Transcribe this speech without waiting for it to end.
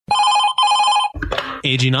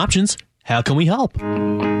Aging Options, how can we help?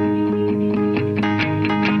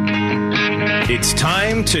 It's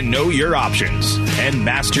time to know your options and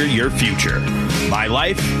master your future. My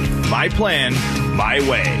life, my plan, my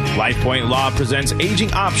way. LifePoint Law presents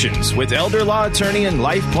Aging Options with elder law attorney and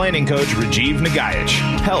life planning coach Rajiv Nagaich.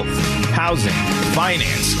 Health, housing,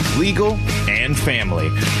 finance, legal, and family.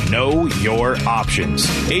 Know your options.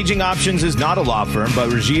 Aging Options is not a law firm, but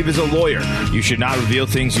Rajiv is a lawyer. You should not reveal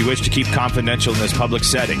things you wish to keep confidential in this public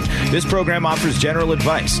setting. This program offers general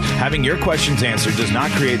advice. Having your questions answered does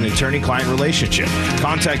not create an attorney-client relationship.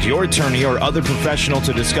 Contact your attorney or other professional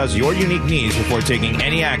to discuss your unique needs before taking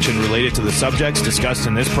any action related to the subjects discussed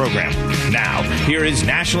in this program. Now, here is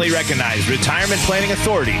nationally recognized retirement planning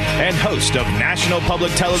authority and host of national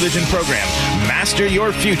public television program Master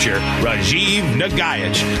Your Future, Rajiv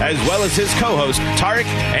Nagaich, as well as his co-host Tariq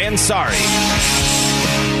Ansari.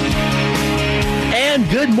 And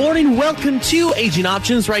good morning. Welcome to Aging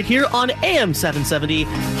Options right here on AM 770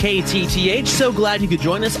 KTTH. So glad you could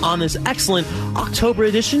join us on this excellent October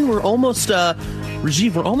edition. We're almost,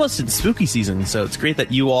 Rajiv, we're almost in spooky season, so it's great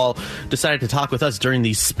that you all decided to talk with us during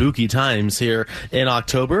these spooky times here in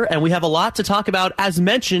October. And we have a lot to talk about, as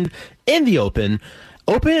mentioned in the open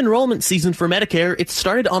enrollment season for Medicare. It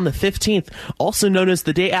started on the 15th, also known as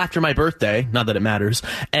the day after my birthday, not that it matters.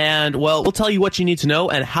 And, well, we'll tell you what you need to know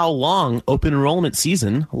and how long open enrollment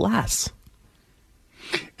season lasts.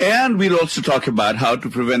 And we'll also talk about how to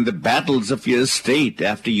prevent the battles of your estate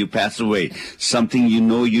after you pass away, something you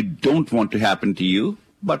know you don't want to happen to you,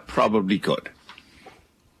 but probably could.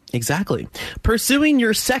 Exactly. Pursuing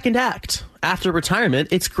your second act after retirement,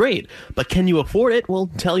 it's great, but can you afford it? We'll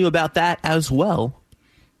tell you about that as well.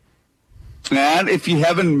 And if you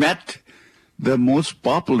haven't met the most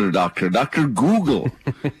popular doctor, Dr. Google,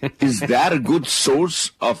 is that a good source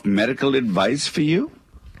of medical advice for you?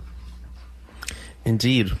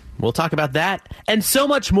 Indeed. We'll talk about that and so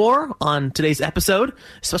much more on today's episode,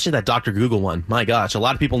 especially that Dr. Google one. My gosh, a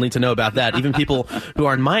lot of people need to know about that, even people who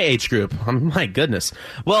are in my age group. My goodness.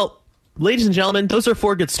 Well, ladies and gentlemen, those are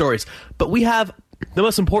 4 good stories, but we have the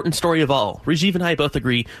most important story of all. Rajiv and I both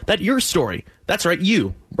agree that your story, that's right,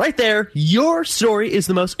 you, right there, your story is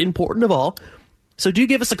the most important of all. So do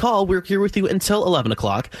give us a call. We're here with you until 11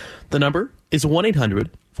 o'clock. The number is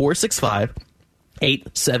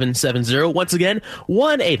 1-800-465-8770. Once again,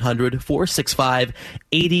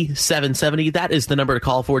 1-800-465-8770. That is the number to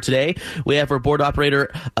call for today. We have our board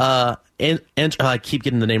operator, I keep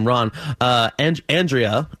getting the name wrong,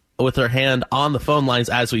 Andrea, with her hand on the phone lines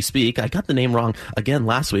as we speak. I got the name wrong again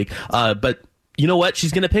last week, but you know what?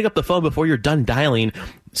 She's going to pick up the phone before you're done dialing.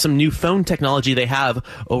 Some new phone technology they have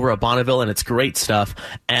over at Bonneville, and it's great stuff.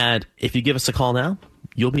 And if you give us a call now,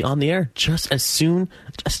 you'll be on the air just as soon,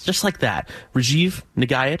 just like that. Rajiv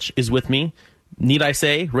Nagaich is with me. Need I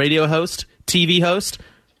say, radio host, TV host,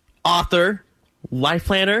 author, life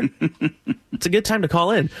planner. It's a good time to call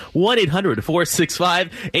in.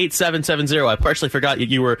 1-800-465-8770. I partially forgot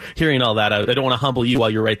you were hearing all that. I don't want to humble you while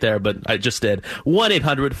you're right there, but I just did.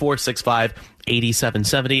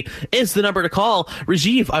 1-800-465-8770 is the number to call.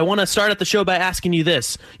 Rajiv, I want to start at the show by asking you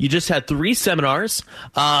this. You just had 3 seminars.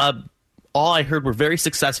 All I heard were very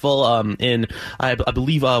successful. I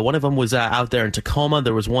believe one of them was out there in Tacoma.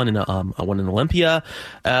 There was one in Olympia.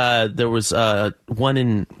 There was one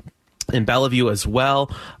in Bellevue as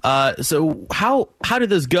well. So how did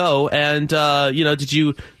this go? And did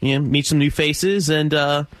you meet some new faces and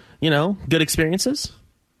good experiences?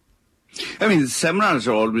 I mean, seminars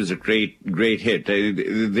are always a great hit.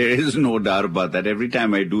 There is no doubt about that. Every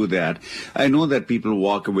time I do that, I know that people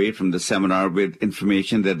walk away from the seminar with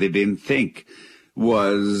information that they didn't think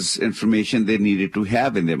was information they needed to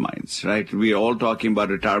have in their minds, right? We are all talking about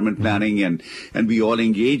retirement planning and we all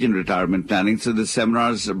engage in retirement planning. So the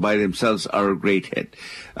seminars by themselves are a great hit.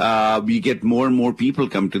 We get more and more people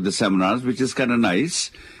come to the seminars, which is kind of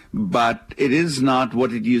nice. But it is not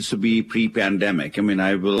what it used to be pre-pandemic. I mean,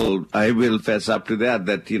 I will fess up to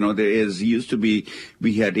that, used to be,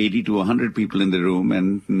 we had 80 to 100 people in the room,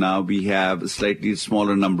 and now we have a slightly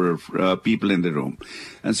smaller number of people in the room.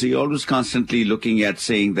 And so you're always constantly looking at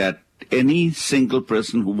saying that any single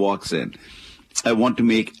person who walks in, I want to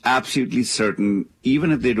make absolutely certain,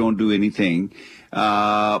 even if they don't do anything,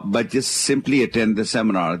 but just simply attend the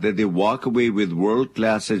seminar, that they walk away with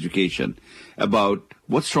world-class education about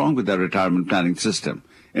what's wrong with our retirement planning system,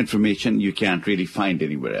 information you can't really find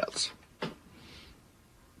anywhere else.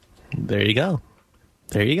 There you go.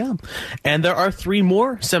 There you go. And there are 3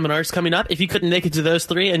 more seminars coming up. If you couldn't make it to those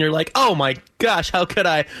 3 and you're like, oh my gosh, how could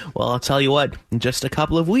I? Well, I'll tell you what, in just a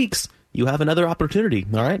couple of weeks, you have another opportunity.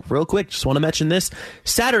 All right, real quick, just want to mention this.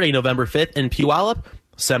 Saturday, November 5th in Puyallup,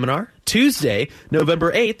 seminar. Tuesday,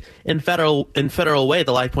 November 8th in Federal Way,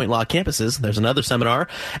 the LifePoint Law campuses, there's another seminar.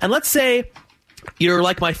 And let's say you're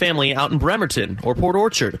like my family out in Bremerton or Port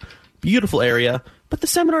Orchard. Beautiful area, but the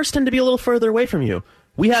seminars tend to be a little further away from you.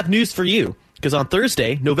 We have news for you, because on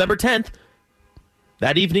Thursday, November 10th,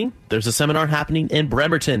 that evening, there's a seminar happening in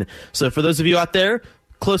Bremerton. So for those of you out there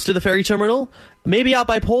close to the ferry terminal, maybe out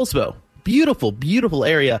by Poulsbo, beautiful, beautiful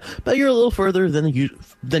area, but you're a little further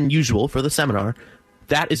than usual for the seminar.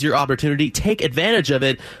 That is your opportunity. Take advantage of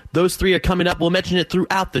it. Those three are coming up. We'll mention it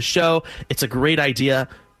throughout the show. It's a great idea.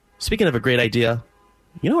 Speaking of a great idea,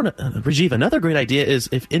 you know what, Rajiv, another great idea is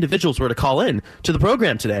if individuals were to call in to the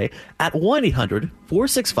program today at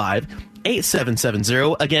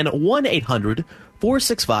 1-800-465-8770. Again,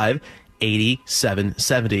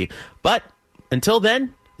 1-800-465-8770. But until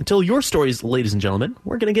then, until your stories, ladies and gentlemen,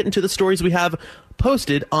 we're going to get into the stories we have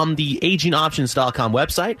posted on the agingoptions.com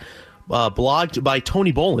website. Blogged by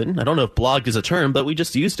Tony Bolin. I don't know if blogged is a term, but we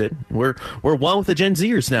just used it. We're one with the Gen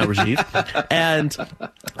Zers now, Rajiv. And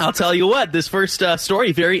I'll tell you what, this first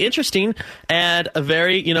story, very interesting and a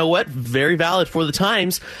very, very valid for the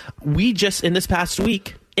times. We just, in this past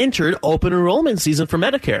week, entered open enrollment season for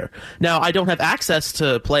Medicare. Now, I don't have access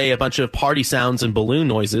to play a bunch of party sounds and balloon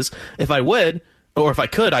noises. If I would, or if I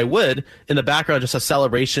could, I would, in the background, just a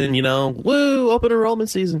celebration, woo, open enrollment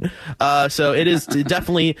season. So it is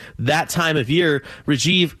definitely that time of year.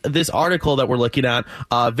 Rajiv, this article that we're looking at,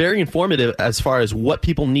 very informative as far as what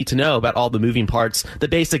people need to know about all the moving parts, the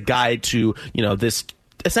basic guide to, this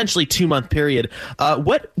essentially 2-month period.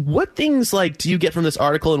 What things do you get from this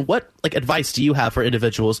article, and what advice do you have for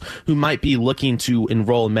individuals who might be looking to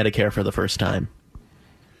enroll in Medicare for the first time?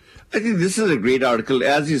 I think this is a great article.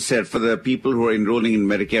 As you said, for the people who are enrolling in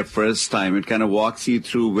Medicare first time, it kind of walks you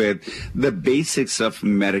through with the basics of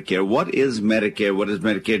Medicare. What is Medicare? What is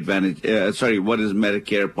Medicare Advantage? What is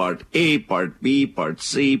Medicare Part A, Part B, Part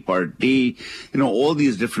C, Part D? All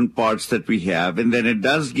these different parts that we have. And then it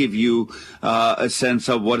does give you a sense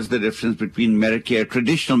of what is the difference between Medicare,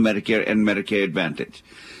 traditional Medicare, and Medicare Advantage.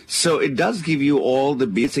 So it does give you all the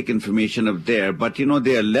basic information up there, but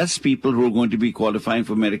there are less people who are going to be qualifying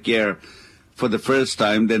for Medicare for the first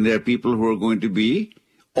time than there are people who are going to be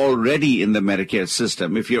already in the Medicare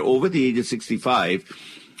system. If you're over the age of 65,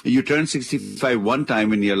 you turn 65 one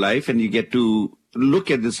time in your life and you get to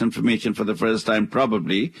look at this information for the first time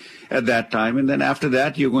probably at that time, and then after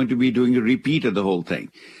that you're going to be doing a repeat of the whole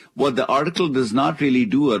thing. What the article does not really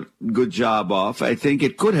do a good job of, I think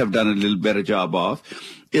it could have done a little better job of,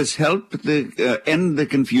 is help end the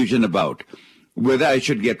confusion about whether I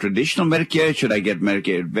should get traditional Medicare, should I get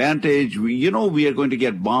Medicare Advantage. We are going to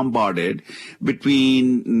get bombarded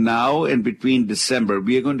between now and between December.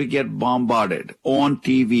 We are going to get bombarded on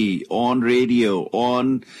TV, on radio,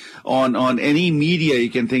 on any media you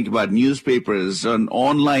can think about, newspapers, on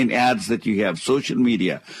online ads that you have, social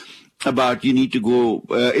media, about you need to go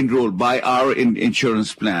enroll, buy our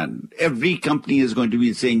insurance plan. Every company is going to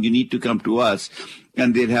be saying you need to come to us,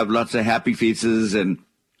 and they'll have lots of happy faces, and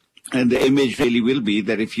the image really will be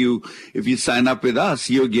that if you sign up with us,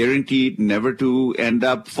 you're guaranteed never to end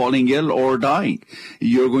up falling ill or dying.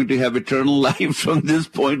 You're going to have eternal life from this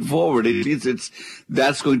point forward.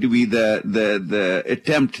 That's going to be the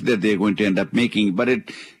attempt that they're going to end up making, but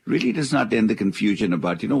it really does not end the confusion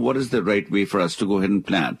about, what is the right way for us to go ahead and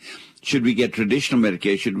plan. Should we get traditional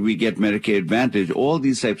Medicare? Should we get Medicare Advantage? All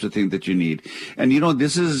these types of things that you need. And,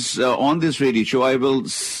 this is on this radio show. I will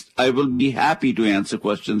be happy to answer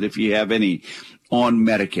questions if you have any on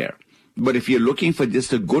Medicare. But if you're looking for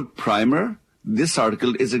just a good primer, this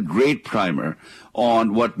article is a great primer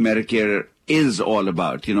on what Medicare is all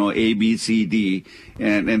about, A, B, C, D,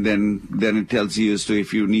 and then it tells you as to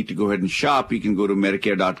if you need to go ahead and shop, you can go to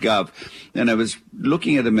Medicare.gov. And I was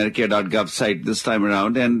looking at the Medicare.gov site this time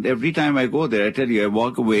around, and every time I go there, I tell you, I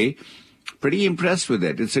walk away pretty impressed with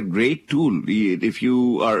it. It's a great tool. If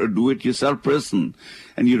you are a do-it-yourself person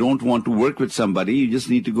and you don't want to work with somebody, you just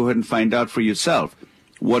need to go ahead and find out for yourself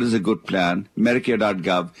what is a good plan.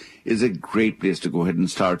 Medicare.gov is a great place to go ahead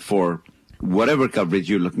and start for whatever coverage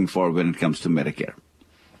you're looking for when it comes to Medicare.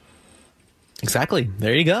 Exactly.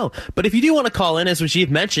 There you go. But if you do want to call in, as Rajiv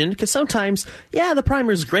mentioned, because sometimes, the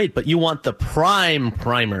primer is great, but you want the prime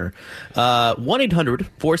primer.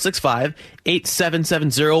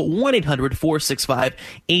 1-800-465-8770,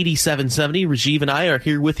 1-800-465-8770. Rajiv and I are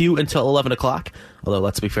here with you until 11 o'clock Although,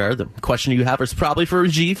 let's be fair, the question you have is probably for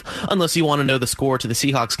Rajiv, unless you want to know the score to the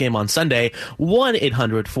Seahawks game on Sunday.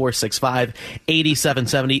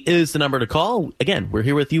 1-800-465-8770 is the number to call. Again, we're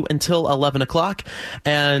here with you until 11 o'clock.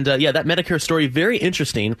 And that Medicare story, very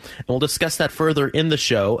interesting. And we'll discuss that further in the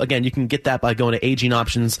show. Again, you can get that by going to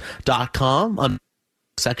agingoptions.com on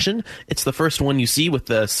section. It's the first one you see with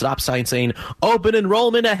the stop sign saying open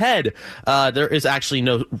enrollment ahead. There is actually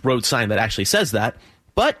no road sign that actually says that.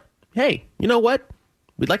 But hey, you know what?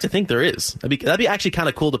 We'd like to think there is. That'd be actually kind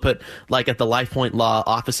of cool to put, like, at the LifePoint Law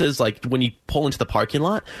offices, like when you pull into the parking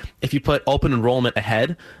lot, if you put open enrollment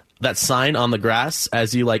ahead, that sign on the grass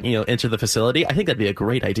as you enter the facility. I think that'd be a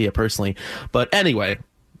great idea personally. But anyway,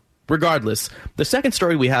 regardless, the second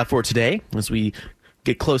story we have for today, as we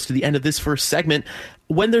get close to the end of this first segment,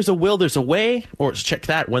 when there's a will, there's a way, or check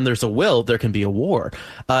that, when there's a will, there can be a war.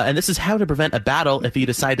 And this is how to prevent a battle if you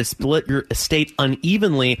decide to split your estate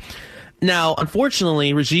unevenly. Now,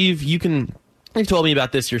 unfortunately, Rajiv, you've told me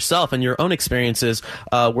about this yourself and your own experiences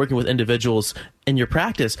working with individuals in your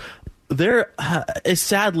practice. There is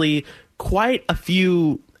sadly quite a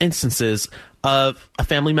few instances of a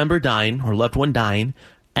family member dying or loved one dying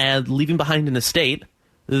and leaving behind an estate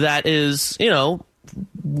that is,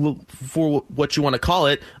 for what you want to call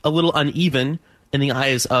it, a little uneven in the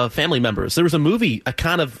eyes of family members. There was a movie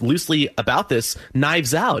kind of loosely about this,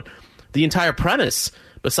 Knives Out. The entire premise,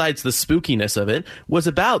 besides the spookiness of it, was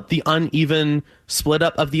about the uneven split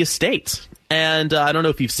up of the estate. And I don't know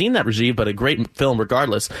if you've seen that, Rajiv, but a great film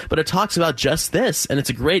regardless. But it talks about just this, and it's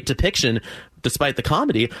a great depiction, despite the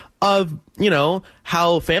comedy, of,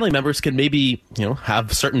 how family members can maybe,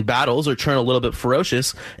 have certain battles or turn a little bit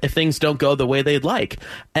ferocious if things don't go the way they'd like.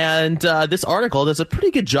 And this article does a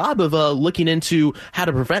pretty good job of looking into how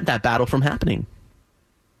to prevent that battle from happening.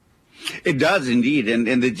 It does indeed.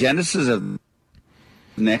 And the genesis of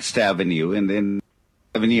Next Avenue, and then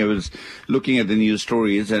Avenue, I was looking at the news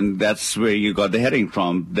stories, and that's where you got the heading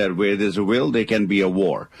from, that where there's a will, there can be a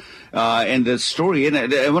war. And the story, and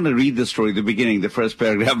I want to read the story, the beginning, the first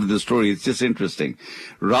paragraph of the story. It's just interesting.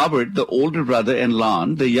 Robert, the older brother, and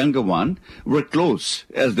Lon, the younger one, were close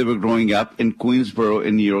as they were growing up in Queensboro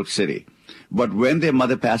in New York City. But when their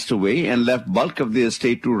mother passed away and left bulk of the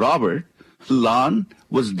estate to Robert, Lon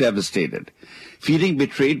was devastated. Feeling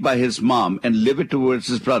betrayed by his mom and livid towards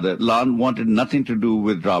his brother, Lon wanted nothing to do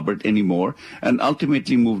with Robert anymore and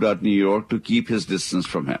ultimately moved out to New York to keep his distance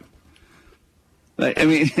from him. I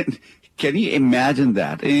mean, can you imagine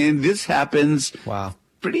that? And this happens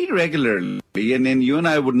pretty regularly. And you and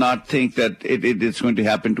I would not think that it's going to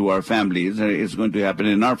happen to our families. It's going to happen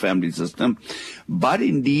in our family system. But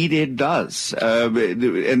indeed it does.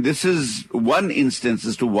 And this is one instance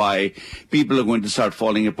as to why people are going to start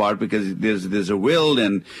falling apart, because there's a will.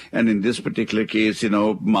 And in this particular case,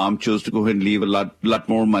 mom chose to go ahead and leave a lot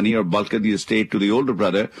more money or bulk of the estate to the older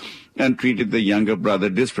brother and treated the younger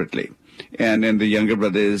brother disparately. And the younger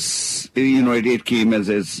brother is, it came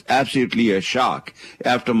as absolutely a shock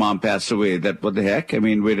after mom passed away, that what the heck? I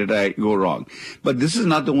mean, where did I go wrong? But this is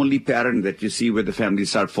not the only pattern that you see where the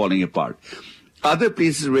families start falling apart. Other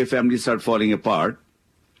places where families start falling apart,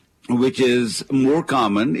 which is more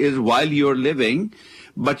common, is while you're living,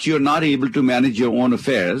 but you're not able to manage your own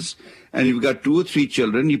affairs. And you've got 2 or 3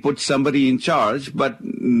 children, you put somebody in charge, but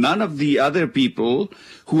none of the other people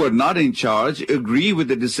who are not in charge agree with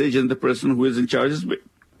the decision the person who is in charge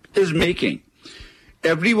is making.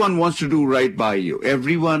 Everyone wants to do right by you.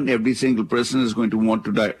 Every single person is going to want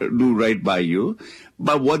to do right by you.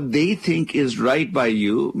 But what they think is right by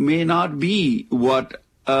you may not be what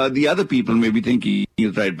the other people may be thinking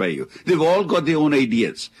is right by you. They've all got their own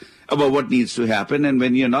ideas about what needs to happen. And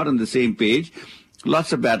when you're not on the same page,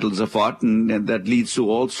 lots of battles are fought, and that leads to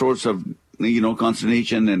all sorts of,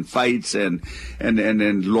 consternation and fights and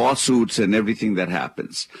lawsuits and everything that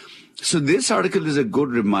happens. So this article is a good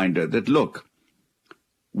reminder that, look,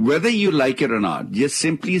 whether you like it or not, just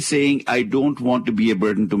simply saying, I don't want to be a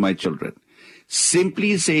burden to my children,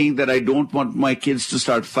 simply saying that I don't want my kids to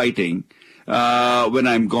start fighting when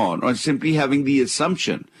I'm gone, or simply having the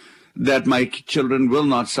assumption that my children will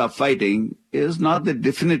not stop fighting is not the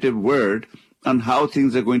definitive word on how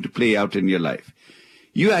things are going to play out in your life.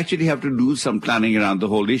 You actually have to do some planning around the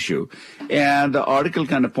whole issue. And the article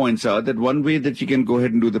kind of points out that one way that you can go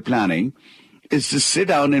ahead and do the planning is to sit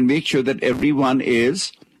down and make sure that everyone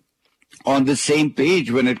is on the same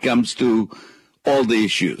page when it comes to all the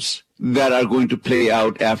issues that are going to play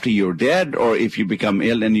out after you're dead, or if you become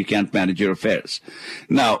ill and you can't manage your affairs.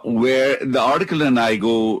 Now, where the article and I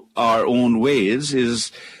go our own ways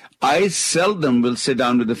is I seldom will sit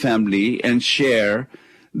down with the family and share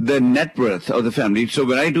the net worth of the family. So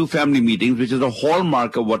when I do family meetings, which is a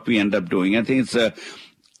hallmark of what we end up doing, I think it's a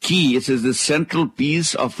key. It is the central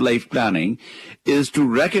piece of life planning is to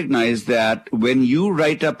recognize that when you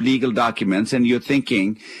write up legal documents and you're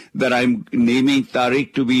thinking that I'm naming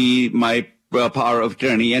Tariq to be my power of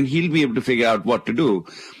attorney and he'll be able to figure out what to do.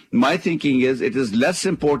 My thinking is it is less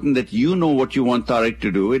important that you know what you want Tariq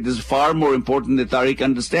to do. It is far more important that Tariq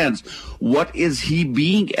understands what is he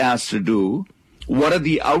being asked to do, what are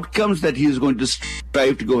the outcomes that he is going to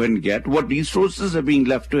strive to go ahead and get, what resources are being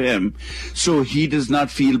left to him so he does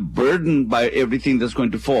not feel burdened by everything that's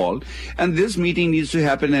going to fall. And this meeting needs to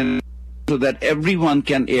happen so that everyone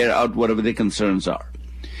can air out whatever their concerns are.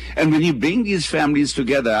 And when you bring these families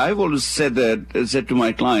together, I've always said to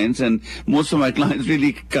my clients, and most of my clients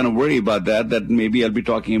really kind of worry about that maybe I'll be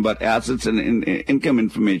talking about assets and income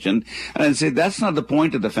information. And I say that's not the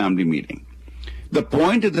point of the family meeting. The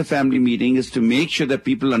point of the family meeting is to make sure that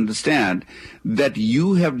people understand that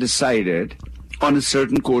you have decided on a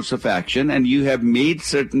certain course of action and you have made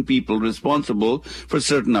certain people responsible for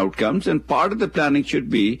certain outcomes. And part of the planning should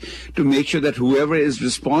be to make sure that whoever is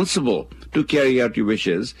responsible to carry out your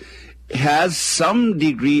wishes has some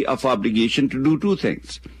degree of obligation to do two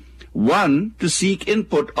things. One, to seek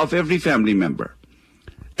input of every family member.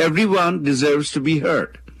 Everyone deserves to be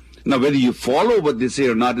heard. Now, whether you follow what they say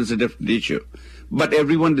or not is a different issue, but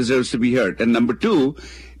everyone deserves to be heard. And number two,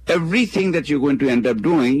 everything that you're going to end up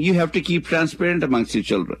doing, you have to keep transparent amongst your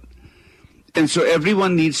children. And so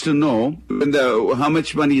everyone needs to know how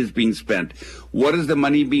much money is being spent. What is the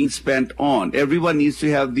money being spent on? Everyone needs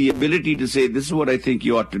to have the ability to say, this is what I think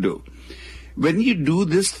you ought to do. When you do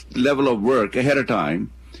this level of work ahead of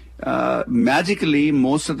time, magically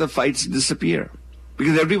most of the fights disappear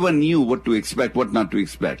because everyone knew what to expect, what not to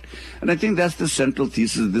expect. And I think that's the central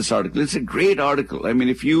thesis of this article. It's a great article. I mean,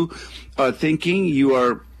 if you are thinking you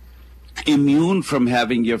are immune from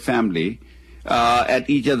having your family at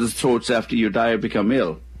each other's throats after you die or become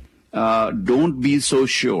ill, don't be so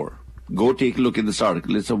sure. Go take a look at this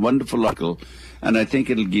article. It's a wonderful article, and I think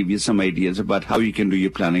it'll give you some ideas about how you can do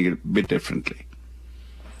your planning a bit differently.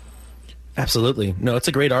 Absolutely. No, it's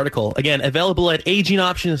a great article. Again, available at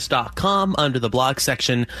agingoptions.com under the blog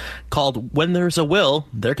section called When There's a Will,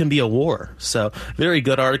 There Can Be a War. So, very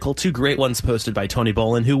good article. Two great ones posted by Tony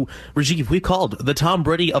Boland, who, Rajiv, we called the Tom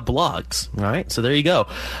Brady of blogs. All right, so there you go.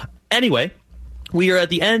 Anyway, we are at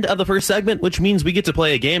the end of the first segment, which means we get to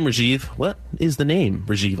play a game, Rajiv. What is the name,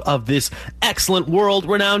 Rajiv, of this excellent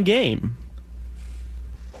world-renowned game?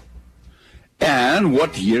 And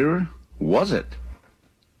what year was it?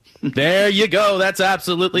 There you go. That's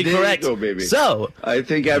absolutely correct. There you go, baby. So, I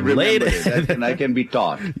think I remembered it, and I can be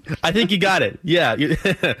taught. I think you got it. Yeah.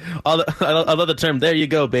 I love the term, there you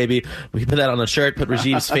go, baby. We put that on a shirt, put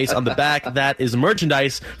Rajiv's face on the back. That is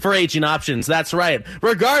merchandise for Aging Options. That's right.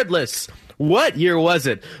 Regardless, what year was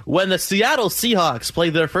it when the Seattle Seahawks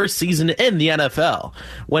played their first season in the NFL?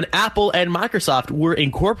 When Apple and Microsoft were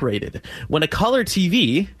incorporated? When a color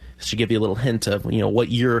TV... should give you a little hint of, what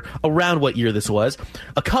year, around what year this was.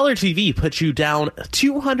 A color TV puts you down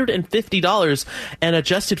 $250 and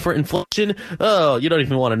adjusted for inflation. Oh, you don't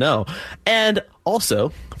even want to know. And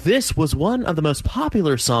also, this was one of the most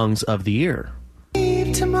popular songs of the year.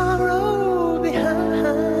 Leave tomorrow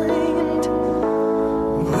behind.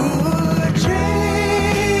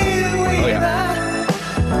 Oh, yeah.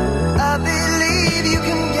 I believe you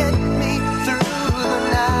can get me through the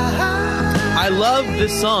night. I love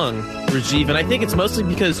this song, Rajiv, and I think it's mostly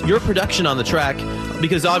because your production on the track,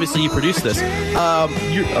 because obviously you produced this,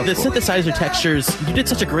 the synthesizer textures, you did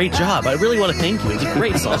such a great job. I really want to thank you. It's a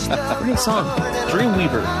great song. Great song.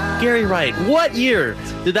 Dreamweaver, Gary Wright. What year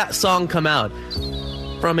did that song come out?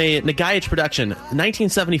 From a Nagaich production,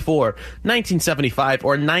 1974, 1975,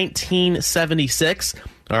 or 1976?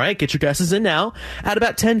 All right, get your guesses in now. At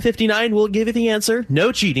about 10:59, we'll give you the answer.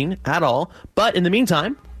 No cheating at all. But in the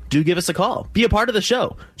meantime, do give us a call. Be a part of the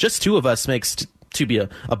show. Just two of us makes to be a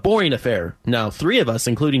boring affair. Now, three of us,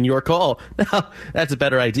 including your call, now that's a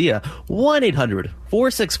better idea.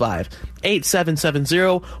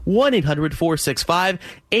 1-800-465-8770,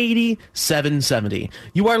 1-800-465-8770.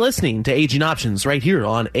 You are listening to Aging Options right here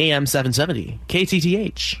on AM 770,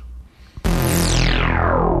 KTTH.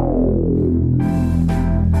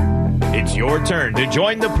 It's your turn to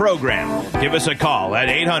join the program. Give us a call at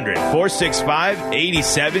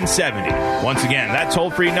 800-465-8770. Once again, that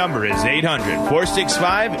toll-free number is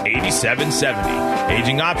 800-465-8770.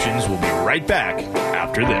 Aging Options will be right back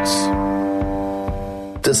after this.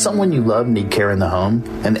 Does someone you love need care in the home?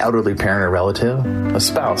 An elderly parent or relative? A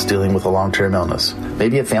spouse dealing with a long-term illness?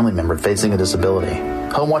 Maybe a family member facing a disability?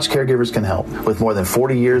 HomeWatch Caregivers can help. With more than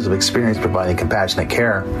 40 years of experience providing compassionate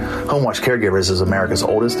care, HomeWatch Caregivers is America's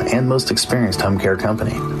oldest and most experienced home care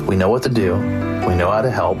company. We know what to do, we know how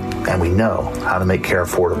to help, and we know how to make care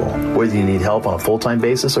affordable. Whether you need help on a full-time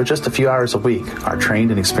basis or just a few hours a week, our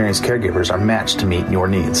trained and experienced caregivers are matched to meet your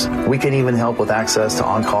needs. We can even help with access to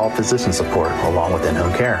on-call physician support along with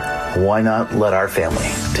in-home care. Why not let our family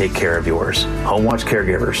take care of yours? HomeWatch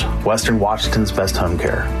Caregivers, Western Washington's best home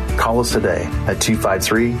care. Call us today at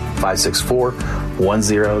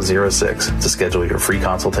 253-564-1006 to schedule your free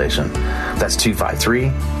consultation. That's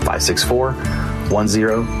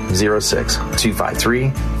 253-564-1006.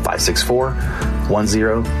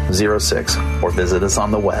 253-564-1006. Or visit us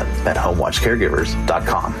on the web at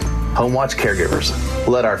homewatchcaregivers.com. HomeWatch Caregivers.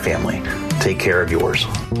 Let our family take care of yours.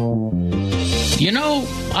 You know,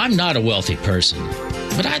 I'm not a wealthy person,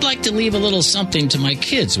 but I'd like to leave a little something to my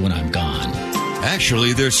kids when I'm gone.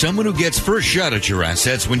 Actually, there's someone who gets first shot at your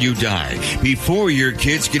assets when you die, before your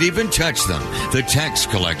kids can even touch them, the tax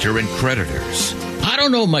collector and creditors. I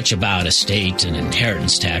don't know much about estate and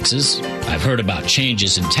inheritance taxes. I've heard about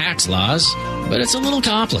changes in tax laws, but it's a little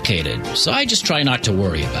complicated, so I just try not to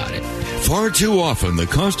worry about it. Far too often, the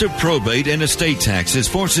cost of probate and estate taxes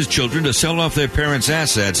forces children to sell off their parents'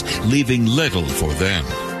 assets, leaving little for them.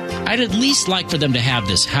 I'd at least like for them to have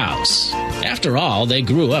this house. After all, they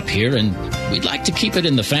grew up here, and we'd like to keep it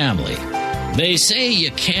in the family. They say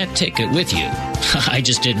you can't take it with you. I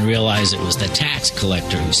just didn't realize it was the tax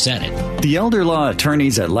collector who said it. The elder law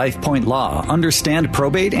attorneys at LifePoint Law understand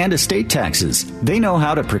probate and estate taxes. They know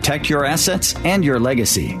how to protect your assets and your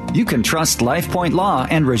legacy. You can trust LifePoint Law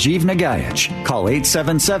and Rajiv Nagayach. Call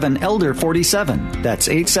 877-ELDER-47. That's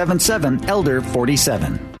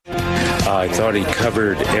 877-ELDER-47. I thought he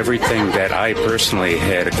covered everything that I personally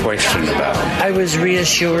had a question about. I was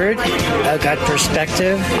reassured. I got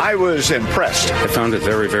perspective. I was impressed. I found it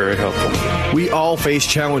very, very helpful. We all face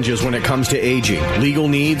challenges when it comes to aging. Legal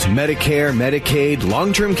needs, Medicare, Medicaid,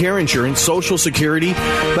 long-term care insurance, Social Security.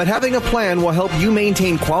 But having a plan will help you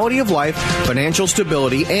maintain quality of life, financial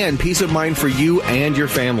stability, and peace of mind for you and your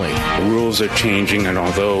family. The rules are changing, and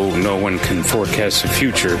although no one can forecast the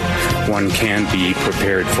future, one can be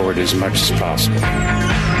prepared for it as much as possible.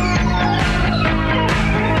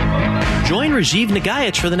 Join Rajiv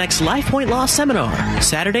Nagayach for the next LifePoint Law Seminar,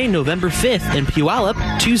 Saturday, November 5th in Puyallup,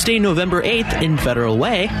 Tuesday, November 8th in Federal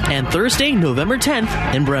Way, and Thursday, November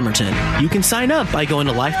 10th in Bremerton. You can sign up by going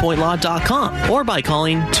to lifepointlaw.com or by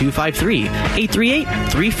calling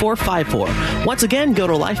 253-838-3454. Once again, go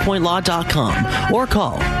to lifepointlaw.com or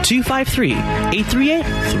call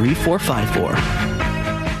 253-838-3454.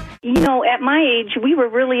 You know, at my age, we were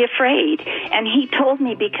really afraid. And he told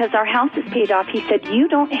me, because our house is paid off, he said, you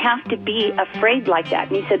don't have to be afraid like that.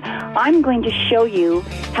 And he said, I'm going to show you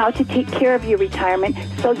how to take care of your retirement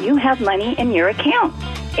so you have money in your account.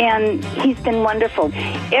 And he's been wonderful.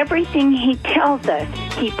 Everything he tells us,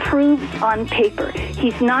 he proves on paper.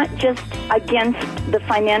 He's not just against the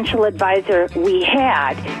financial advisor we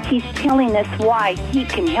had. He's telling us why he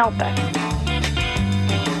can help us.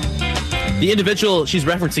 The individual she's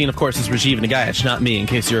referencing, of course, is Rajiv Nagayach, not me, in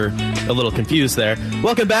case you're a little confused there.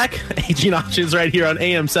 Welcome back. Aging Options right here on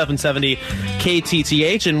AM 770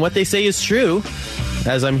 KTTH. And what they say is true,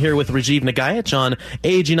 as I'm here with Rajiv Nagayach on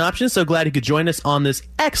Aging Options. So glad you could join us on this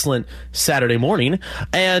excellent Saturday morning.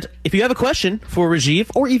 And if you have a question for Rajiv,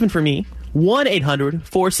 or even for me,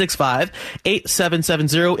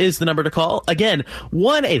 1-800-465-8770 is the number to call. Again,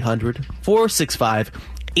 1-800-465-8770.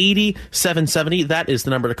 8770. That is the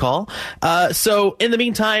number to call. So in the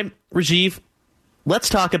meantime, Rajiv, let's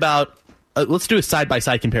talk about, let's do a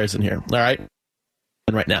side-by-side comparison here. All right.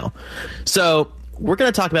 Right now. So we're going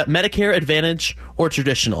to talk about Medicare Advantage or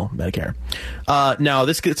traditional Medicare. Now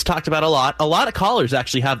this gets talked about a lot. A lot of callers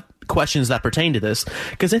actually have questions that pertain to this,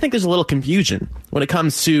 because I think there's a little confusion when it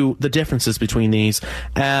comes to the differences between these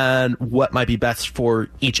and what might be best for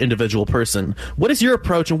each individual person. What is your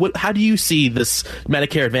approach, and how do you see this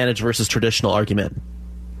Medicare Advantage versus traditional argument?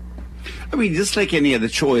 I mean, just like any other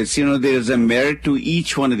choice, you know, there's a merit to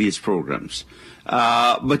each one of these programs.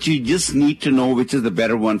 But you just need to know which is the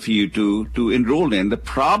better one for you to enroll in. The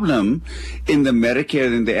problem in the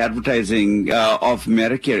Medicare, in the advertising of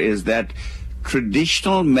Medicare, is that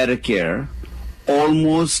traditional Medicare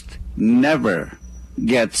almost never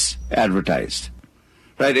gets advertised,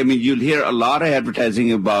 right? I mean, you'll hear a lot of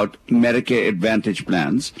advertising about Medicare Advantage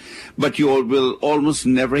plans, but you will almost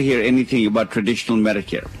never hear anything about traditional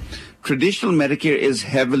Medicare. Traditional Medicare is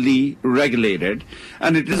heavily regulated,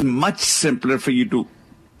 and it is much simpler for you to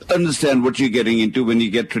understand what you're getting into when you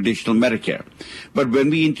get traditional Medicare. But when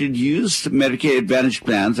we introduced Medicare Advantage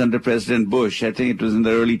plans under President Bush, I think it was in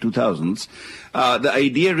the early 2000s, the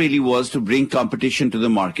idea really was to bring competition to the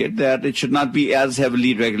market, that it should not be as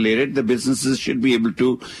heavily regulated. The businesses should be able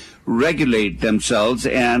to regulate themselves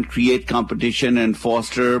and create competition and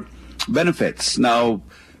foster benefits. Now,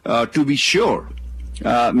 to be sure,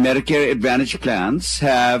 Medicare Advantage plans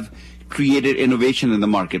have created innovation in the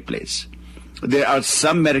marketplace. There are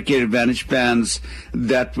some Medicare Advantage plans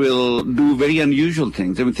that will do very unusual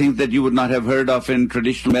things. I mean, things that you would not have heard of in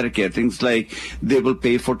traditional Medicare. Things like they will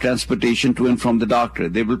pay for transportation to and from the doctor.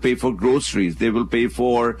 They will pay for groceries. They will pay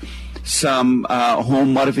for some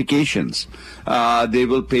home modifications. They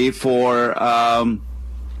will pay for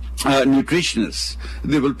nutritionists.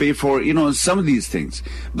 They will pay for, some of these things.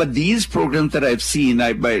 But these programs that I've seen,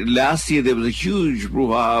 by last year there was a huge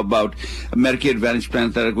brouhaha about Medicare Advantage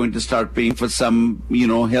plans that are going to start paying for some,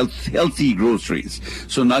 healthy groceries.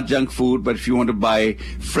 So not junk food, but if you want to buy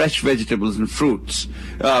fresh vegetables and fruits,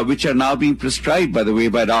 which are now being prescribed, by the way,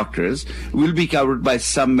 by doctors, will be covered by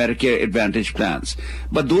some Medicare Advantage plans.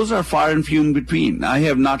 But those are far and few in between. I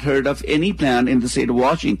have not heard of any plan in the state of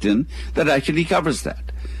Washington that actually covers that.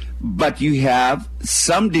 But you have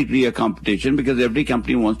some degree of competition because every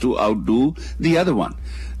company wants to outdo the other one.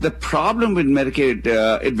 The problem with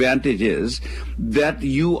Medicare Advantage is that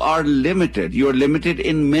you are limited. You are limited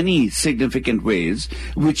in many significant ways,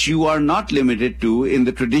 which you are not limited to in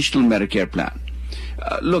the traditional Medicare plan.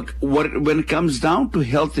 Look, when it comes down to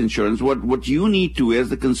health insurance, what you need to, as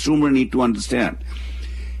the consumer, need to understand,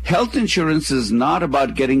 health insurance is not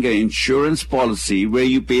about getting an insurance policy where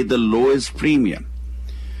you pay the lowest premium.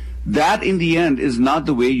 That, in the end, is not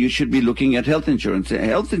the way you should be looking at health insurance.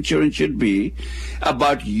 Health insurance should be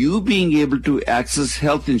about you being able to access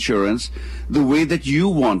health insurance the way that you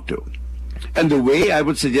want to. And the way I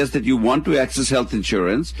would suggest that you want to access health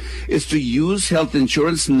insurance is to use health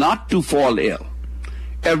insurance not to fall ill.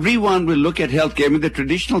 Everyone will look at healthcare. I mean, the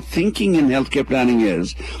traditional thinking in healthcare planning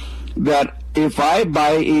is that if I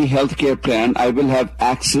buy a healthcare plan, I will have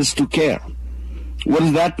access to care. What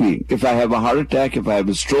does that mean? If I have a heart attack, if I have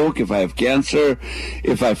a stroke, if I have cancer,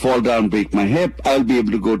 if I fall down, break my hip, I'll be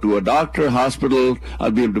able to go to a doctor, hospital,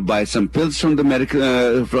 I'll be able to buy some pills from the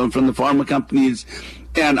from the pharma companies,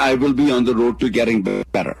 and I will be on the road to getting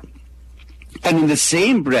better. And in the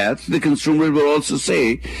same breath, the consumer will also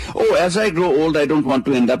say, oh, as I grow old, I don't want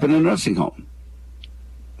to end up in a nursing home.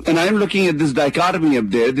 And I'm looking at this dichotomy up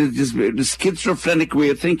there, this schizophrenic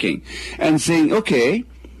way of thinking, and saying, okay,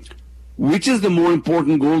 which is the more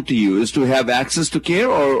important goal to you? Is to have access to care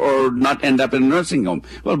or not end up in a nursing home?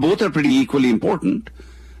 Well, both are pretty equally important,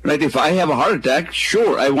 right? If I have a heart attack,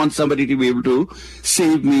 sure, I want somebody to be able to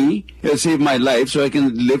save my life so I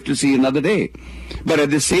can live to see another day. But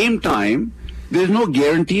at the same time, there's no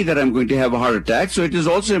guarantee that I'm going to have a heart attack. So it is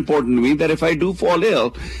also important to me that if I do fall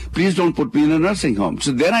ill, please don't put me in a nursing home.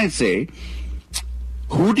 So then I say,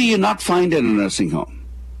 who do you not find in a nursing home?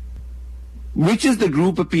 Which is the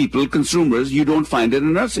group of people, consumers, you don't find in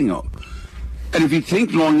a nursing home? And if you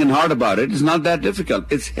think long and hard about it, it's not that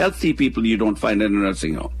difficult. It's healthy people you don't find in a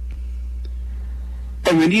nursing home.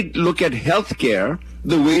 And when you look at healthcare,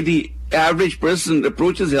 the way the average person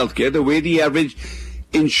approaches healthcare, the way the average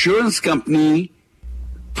insurance company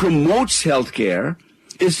promotes healthcare,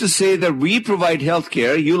 is to say that we provide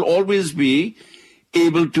healthcare, you'll always be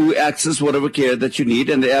able to access whatever care that you need.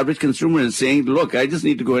 And the average consumer is saying, look, I just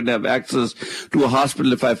need to go ahead and have access to a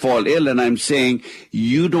hospital if I fall ill. And I'm saying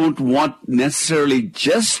you don't want necessarily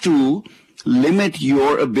just to limit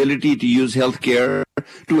your ability to use health care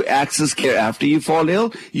to access care after you fall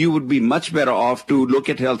ill. You would be much better off to look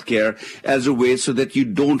at health care as a way so that you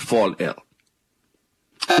don't fall ill.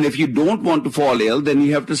 And if you don't want to fall ill, then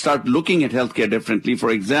you have to start looking at healthcare differently.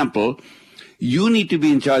 For example, you need to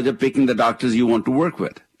be in charge of picking the doctors you want to work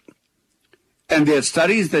with. And there are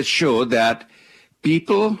studies that show that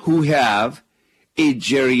people who have a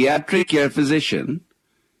geriatric care physician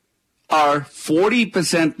are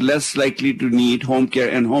 40% less likely to need home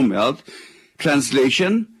care and home health.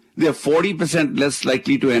 Translation, they're 40% less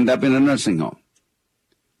likely to end up in a nursing home.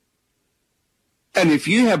 And if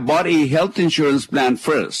you have bought a health insurance plan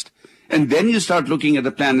first, and then you start looking at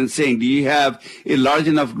the plan and saying, do you have a large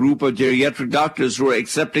enough group of geriatric doctors who are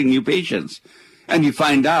accepting new patients? And you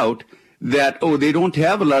find out that, oh, they don't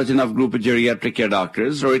have a large enough group of geriatric care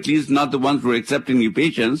doctors, or at least not the ones who are accepting new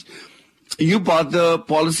patients. You bought the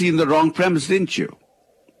policy in the wrong premise, didn't you?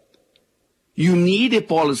 You need a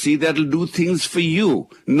policy that will do things for you,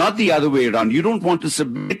 not the other way around. You don't want to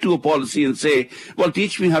submit to a policy and say, well,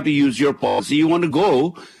 teach me how to use your policy. You want to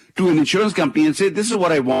go to an insurance company and say, this is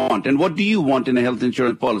what I want. And what do you want in a health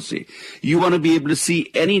insurance policy? You want to be able to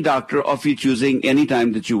see any doctor of your choosing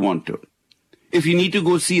anytime that you want to. If you need to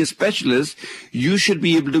go see a specialist, you should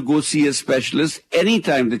be able to go see a specialist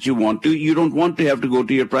anytime that you want to. You don't want to have to go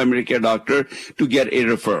to your primary care doctor to get a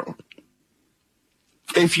referral.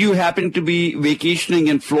 If you happen to be vacationing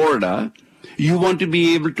in Florida, you want to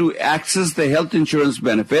be able to access the health insurance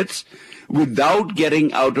benefits without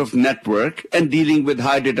getting out of network and dealing with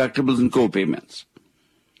high deductibles and co-payments.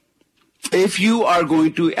 If you are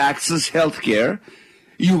going to access health care,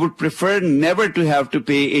 you would prefer never to have to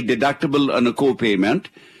pay a deductible and a co-payment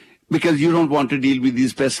because you don't want to deal with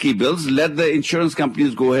these pesky bills. Let the insurance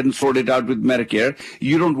companies go ahead and sort it out with Medicare.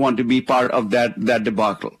 You don't want to be part of that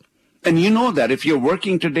debacle. And you know that if you're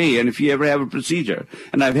working today and if you ever have a procedure,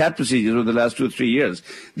 and I've had procedures over the last 2 or 3 years,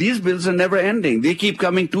 these bills are never ending. They keep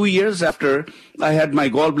coming 2 years after I had my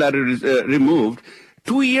gallbladder removed.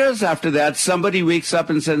 2 years after that, somebody wakes up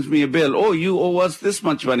and sends me a bill. Oh, you owe us this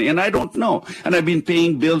much money. And I don't know. And I've been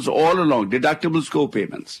paying bills all along, deductibles,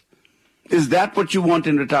 co-payments. Is that what you want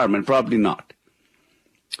in retirement? Probably not.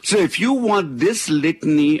 So if you want this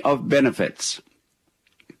litany of benefits,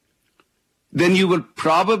 then you will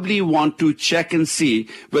probably want to check and see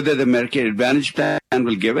whether the Medicare Advantage plan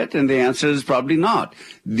will give it. And the answer is probably not.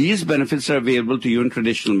 These benefits are available to you in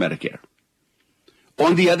traditional Medicare.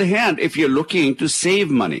 On the other hand, if you're looking to save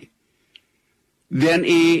money, then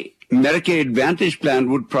a Medicare Advantage plan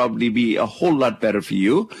would probably be a whole lot better for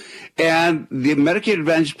you. And the Medicare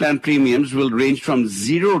Advantage plan premiums will range from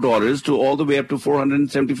 $0 to all the way up to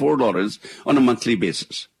 $474 on a monthly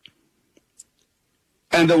basis.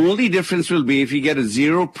 And the only difference will be if you get a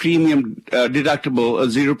zero premium deductible, a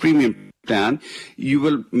zero premium plan, you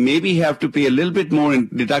will maybe have to pay a little bit more in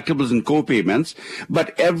deductibles and co-payments,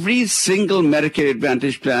 but every single Medicare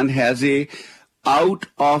Advantage plan has a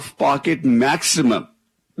out-of-pocket maximum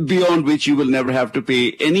beyond which you will never have to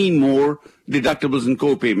pay any more deductibles and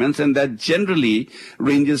co-payments, and that generally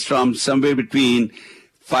ranges from somewhere between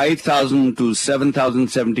 $5,000 to $7,000,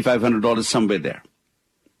 $7,500, somewhere there.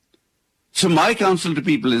 So my counsel to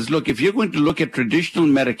people is, look, if you're going to look at traditional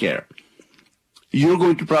Medicare, you're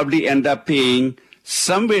going to probably end up paying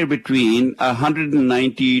somewhere between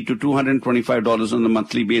 $190 to $225 on a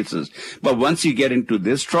monthly basis. But once you get into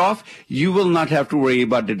this trough, you will not have to worry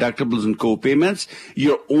about deductibles and co-payments.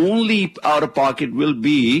 Your only out-of-pocket will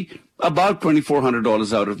be about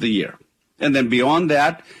 $2,400 out of the year. And then beyond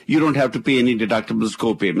that, you don't have to pay any deductibles,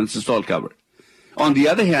 co-payments. It's all covered. On the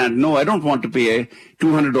other hand, no, I don't want to pay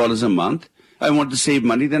 $200 a month. I want to save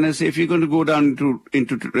money. Then I say, if you're going to go down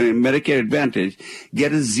into Medicare Advantage,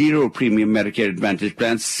 get a zero premium Medicare Advantage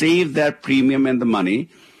plan, save that premium and the money,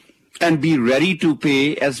 and be ready to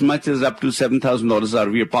pay as much as up to $7,000 out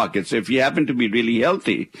of your pocket. So if you happen to be really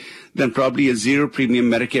healthy, then probably a zero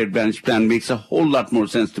premium Medicare Advantage plan makes a whole lot more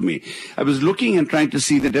sense to me. I was looking and trying to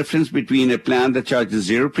see the difference between a plan that charges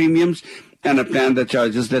zero premiums and a plan that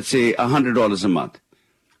charges, let's say, $100 a month.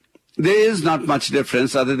 There is not much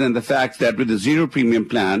difference other than the fact that with a zero premium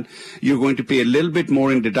plan, you're going to pay a little bit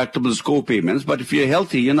more in deductibles, co-payments. But if you're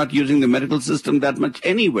healthy, you're not using the medical system that much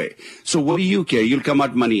anyway. So what do you care? You'll come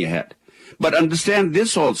out money ahead. But understand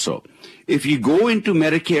this also. If you go into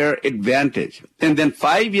Medicare Advantage and then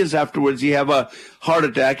 5 years afterwards you have a heart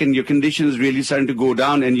attack and your condition is really starting to go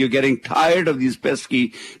down and you're getting tired of these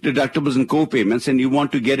pesky deductibles and co-payments and you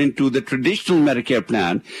want to get into the traditional Medicare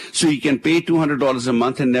plan so you can pay $200 a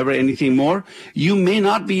month and never anything more, you may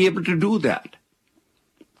not be able to do that.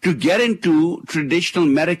 To get into traditional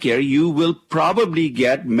Medicare, you will probably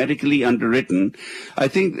get medically underwritten. I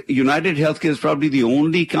think United Healthcare is probably the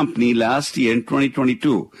only company last year in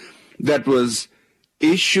 2022 that was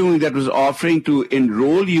offering to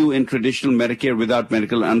enroll you in traditional Medicare without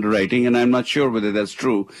medical underwriting, and I'm not sure whether that's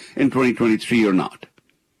true in 2023 or not.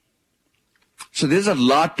 So there's a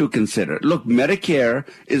lot to consider. Look, Medicare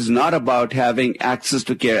is not about having access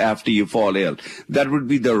to care after you fall ill. That would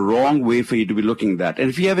be the wrong way for you to be looking at that. And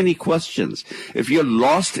if you have any questions, if you're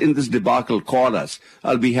lost in this debacle, call us.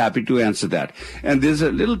 I'll be happy to answer that. And there's a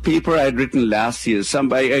little paper I had written last year.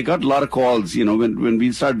 I got a lot of calls, when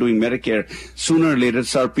we started doing Medicare, sooner or later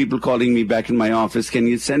start people calling me back in my office. Can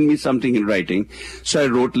you send me something in writing? So I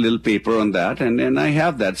wrote a little paper on that, and I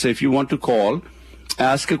have that. So if you want to call,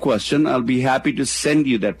 ask a question, I'll be happy to send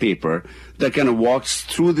you that paper that kind of walks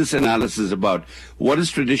through this analysis about what is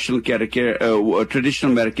traditional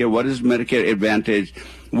Medicare, what is Medicare Advantage,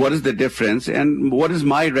 what is the difference, and what is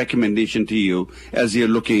my recommendation to you as you're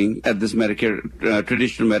looking at this Medicare,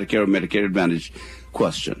 traditional Medicare or Medicare Advantage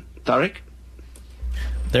question. Tariq?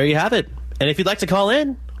 There you have it. And if you'd like to call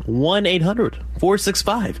in, 1-800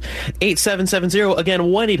 1-800-465-8770. Again,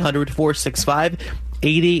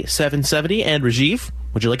 1-800-465-8770. And Rajiv,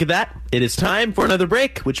 would you look at that? It is time for another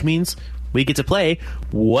break, which means we get to play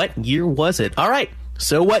What Year Was It? All right,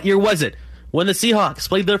 so what year was it when the Seahawks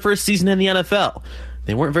played their first season in the NFL?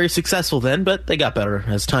 They weren't very successful then, but they got better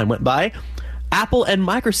as time went by. Apple and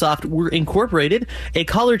Microsoft were incorporated. A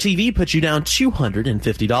color TV put you down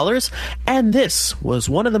 $250. And this was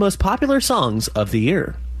one of the most popular songs of the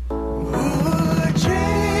year.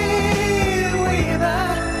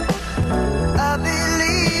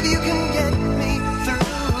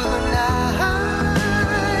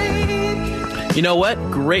 You know what?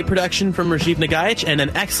 Great production from Rajiv Nagaich and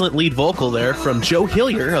an excellent lead vocal there from Joe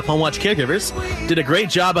Hillier of Homewatch Caregivers. Did a great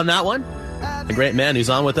job on that one. A great man who's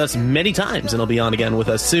on with us many times and will be on again with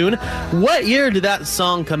us soon. What year did that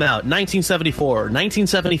song come out? 1974,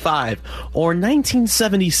 1975, or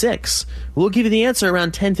 1976? We'll give you the answer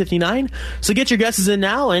around 10:59. So get your guesses in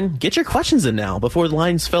now and get your questions in now before the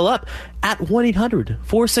lines fill up at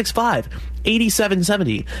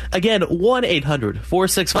 1-800-465-8770. Again,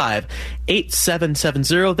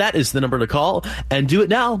 1-800-465-8770. That is the number to call. And do it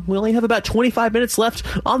now. We only have about 25 minutes left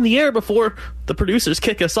on the air before the producers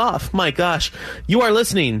kick us off. My gosh. You are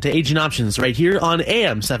listening to Aging Options right here on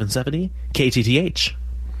AM 770 KTTH.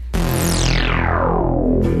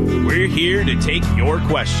 We're here to take your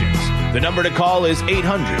questions. The number to call is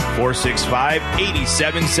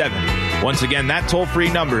 800-465-8770. Once again, that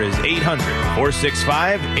toll-free number is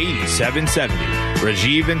 800-465-8770.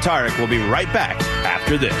 Rajiv and Tarek will be right back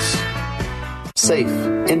after this. Safe,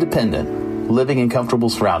 independent, living in comfortable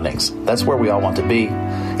surroundings. That's where we all want to be.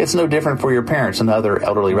 It's no different for your parents and other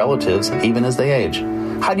elderly relatives, even as they age.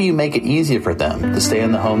 How do you make it easier for them to stay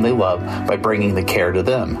in the home they love by bringing the care to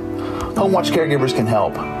them? Homewatch Caregivers can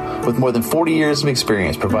help. With more than 40 years of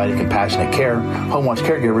experience providing compassionate care, Homewatch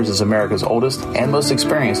Caregivers is America's oldest and most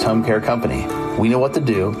experienced home care company. We know what to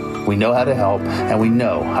do, we know how to help, and we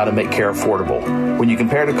know how to make care affordable. When you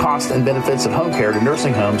compare the costs and benefits of home care to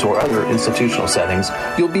nursing homes or other institutional settings,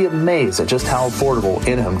 you'll be amazed at just how affordable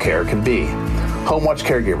in-home care can be. Homewatch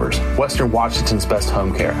Caregivers, Western Washington's best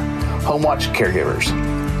home care. Homewatch Caregivers.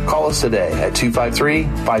 Call us today at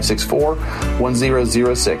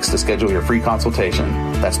 253-564-1006 to schedule your free consultation.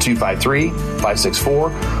 That's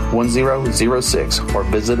 253-564-1006 or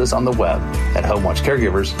visit us on the web at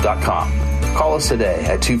homewatchcaregivers.com. Call us today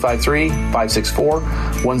at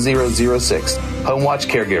 253-564-1006. Homewatch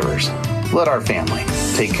Caregivers. Let our family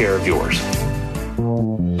take care of yours.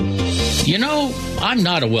 You know, I'm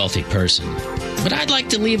not a wealthy person, but I'd like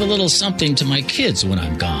to leave a little something to my kids when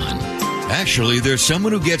I'm gone. Actually, there's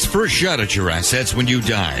someone who gets first shot at your assets when you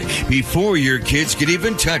die, before your kids can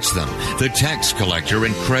even touch them, the tax collector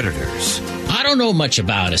and creditors. I don't know much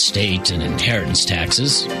about estate and inheritance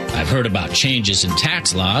taxes. I've heard about changes in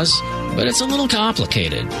tax laws, but it's a little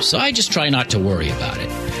complicated, so I just try not to worry about it.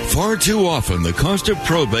 Far too often, the cost of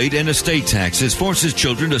probate and estate taxes forces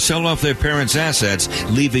children to sell off their parents' assets,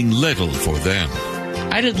 leaving little for them.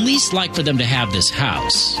 I'd at least like for them to have this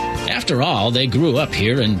house. After all, they grew up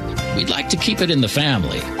here, and we'd like to keep it in the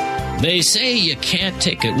family. They say you can't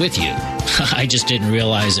take it with you. I just didn't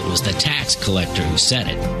realize it was the tax collector who said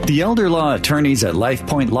it. The elder law attorneys at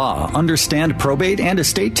LifePoint Law understand probate and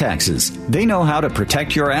estate taxes. They know how to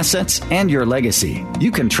protect your assets and your legacy.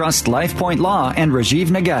 You can trust LifePoint Law and Rajiv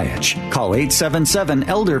Nagaich. Call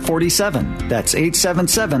 877-ELDER-47. That's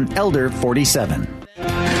 877-ELDER-47.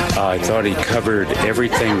 I thought he covered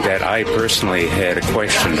everything that I personally had a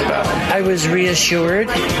question about. I was reassured.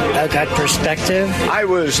 I got perspective. I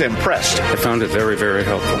was impressed. I found it very, very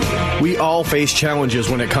helpful. We all face challenges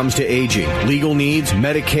when it comes to aging. Legal needs,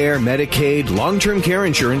 Medicare, Medicaid, long-term care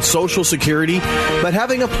insurance, Social Security. But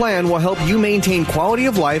having a plan will help you maintain quality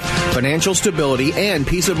of life, financial stability, and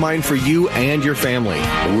peace of mind for you and your family.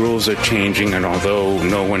 The rules are changing, and although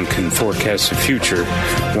no one can forecast the future,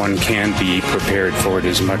 one can be prepared for it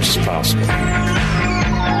as much as possible.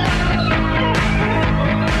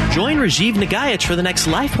 Join Rajiv Nagaich for the next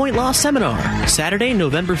LifePoint Law Seminar, Saturday,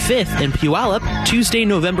 November 5th in Puyallup, Tuesday,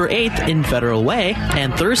 November 8th in Federal Way,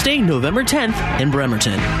 and Thursday, November 10th in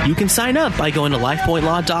Bremerton. You can sign up by going to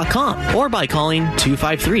lifepointlaw.com or by calling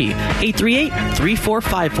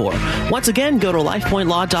 253-838-3454. Once again, go to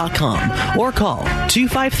lifepointlaw.com or call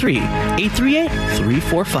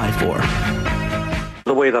 253-838-3454.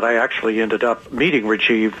 The way that I actually ended up meeting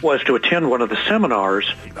Rajiv was to attend one of the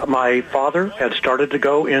seminars. My father had started to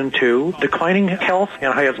go into declining health,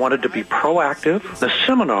 and I had wanted to be proactive. The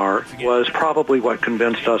seminar was probably what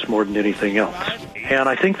convinced us more than anything else. And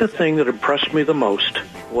I think the thing that impressed me the most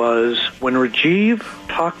was when Rajiv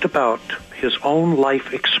talked about his own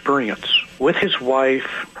life experience with his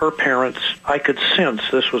wife, her parents. I could sense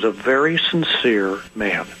this was a very sincere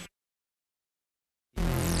man.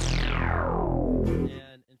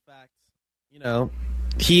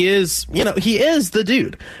 He is the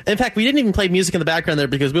dude. In fact, we didn't even play music in the background there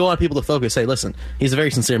because we want people to focus. Hey, listen, he's a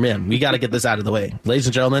very sincere man. We got to get this out of the way. Ladies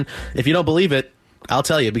and gentlemen, if you don't believe it, I'll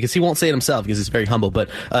tell you, because he won't say it himself because he's very humble. But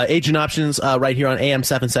Agent Options right here on AM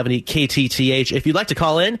 770 KTTH. If you'd like to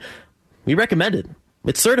call in, we recommend it.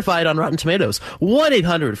 It's certified on Rotten Tomatoes.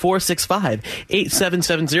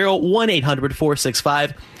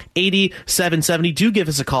 1-800-465-8770. 1-800-465-8770. Do give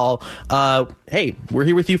us a call. Hey, we're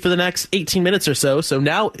here with you for the next 18 minutes or so. So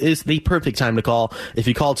now is the perfect time to call. If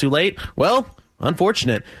you call too late, well,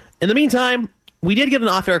 unfortunate. In the meantime, we did get an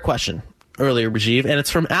off-air question earlier, Rajiv, and it's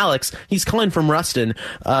from Alex. He's calling from Ruston,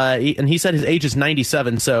 and he said his age is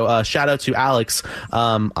 97. So shout out to Alex.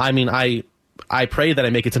 I pray that I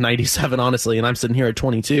make it to 97, honestly, and I'm sitting here at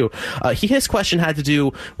 22. His question had to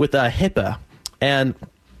do with HIPAA, and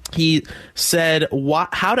he said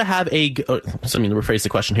how to have a... let me rephrase the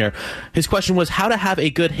question here. His question was how to have a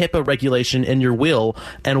good HIPAA regulation in your will,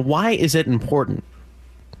 and why is it important?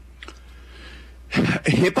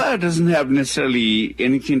 HIPAA doesn't have necessarily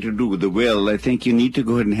anything to do with the will. I think you need to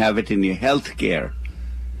go ahead and have it in your health care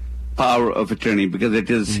power of attorney, because it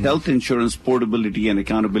is Health Insurance Portability and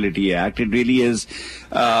Accountability Act. It really is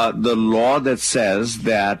the law that says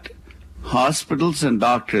that hospitals and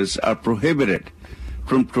doctors are prohibited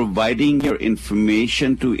from providing your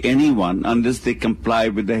information to anyone unless they comply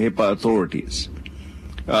with the HIPAA authorities,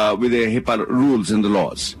 with the HIPAA rules and the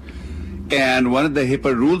laws. And one of the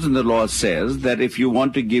HIPAA rules in the law says that if you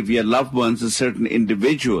want to give your loved ones or certain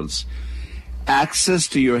individuals access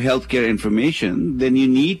to your healthcare information, then you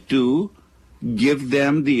need to give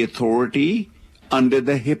them the authority under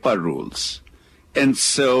the HIPAA rules. And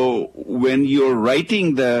so when you're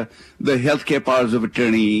writing the healthcare powers of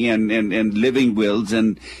attorney and living wills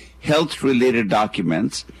and health-related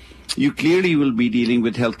documents, you clearly will be dealing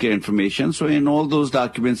with healthcare information. So in all those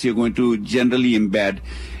documents, you're going to generally embed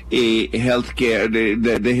a healthcare,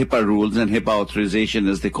 the HIPAA rules and HIPAA authorization,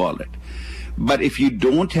 as they call it. But if you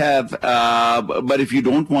don't want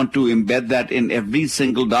to embed that in every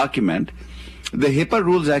single document, the HIPAA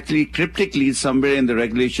rules actually cryptically somewhere in the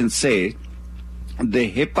regulations say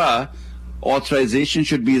the HIPAA authorization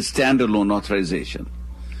should be a standalone authorization.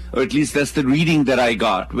 Or at least that's the reading that I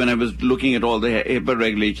got when I was looking at all the HIPAA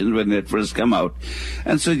regulations when they first come out.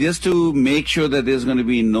 And so just to make sure that there's going to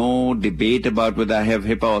be no debate about whether I have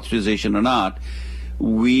HIPAA authorization or not,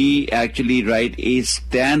 we actually write a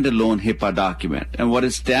standalone HIPAA document. And what a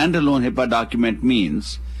standalone HIPAA document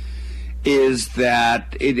means is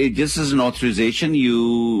that it just is an authorization.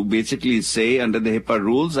 You basically say under the HIPAA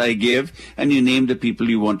rules, I give, and you name the people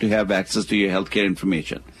you want to have access to your healthcare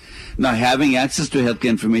information. Now, having access to healthcare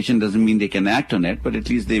information doesn't mean they can act on it, but at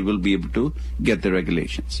least they will be able to get the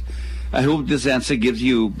regulations. I hope this answer gives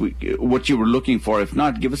you what you were looking for. If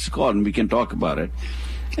not, give us a call and we can talk about it.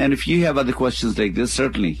 And if you have other questions like this,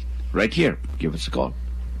 certainly, right here, give us a call.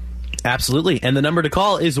 Absolutely. And the number to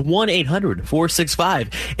call is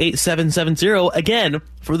 1-800-465-8770. Again,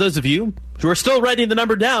 for those of you who are still writing the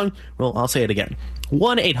number down, well, I'll say it again.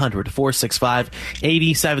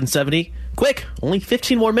 1-800-465-8770. Quick, only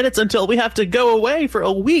 15 more minutes until we have to go away for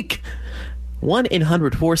a week.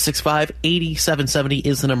 1-800-465-8770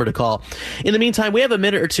 is the number to call. In the meantime, we have a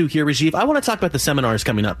minute or two here, Rajiv. I want to talk about the seminars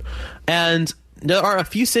coming up. And there are a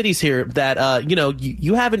few cities here that,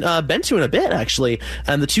 you haven't been to in a bit, actually.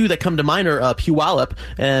 And the two that come to mind are Puyallup,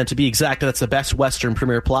 and to be exact, that's the Best Western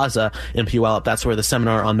Premier Plaza in Puyallup. That's where the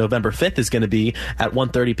seminar on November 5th is going to be at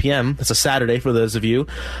 1:30 p.m. It's a Saturday for those of you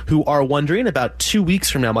who are wondering, about 2 weeks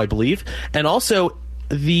from now, I believe. And also,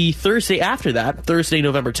 the Thursday after that, Thursday,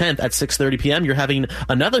 November 10th at 6:30 p.m., you're having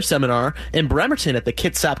another seminar in Bremerton at the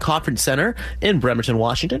Kitsap Conference Center in Bremerton,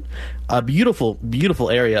 Washington. A beautiful, beautiful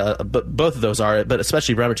area, but both of those are, but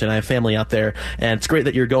especially Bremerton. I have family out there, and it's great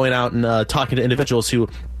that you're going out and talking to individuals who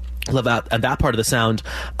live out at that part of the sound.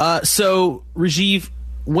 So, Rajiv,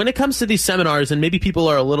 when it comes to these seminars, and maybe people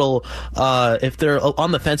are a little, if they're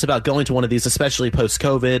on the fence about going to one of these, especially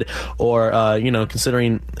post-COVID, or,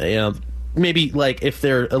 considering, maybe like if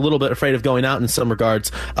they're a little bit afraid of going out in some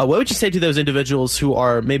regards, what would you say to those individuals who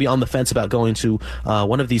are maybe on the fence about going to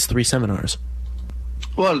one of these three seminars?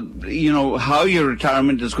 Well, how your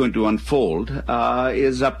retirement is going to unfold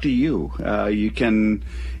is up to you. You can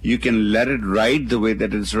let it ride the way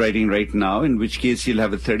that it's riding right now, in which case you'll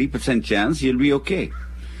have a 30% chance you'll be okay.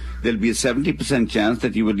 There'll be a 70% chance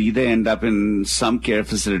that you will either end up in some care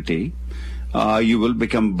facility you will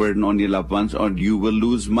become a burden on your loved ones, or you will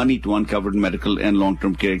lose money to uncovered medical and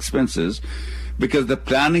long-term care expenses, because the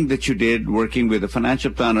planning that you did working with a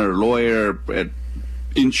financial planner, lawyer,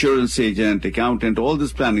 insurance agent, accountant, all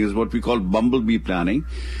this planning is what we call bumblebee planning,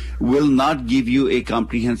 will not give you a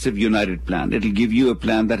comprehensive united plan. It'll give you a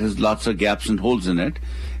plan that has lots of gaps and holes in it.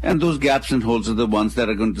 And those gaps and holes are the ones that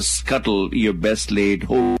are going to scuttle your best laid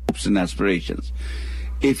hopes and aspirations.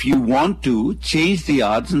 If you want to change the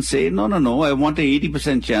odds and say, no, I want a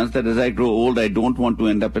 80% chance that as I grow old, I don't want to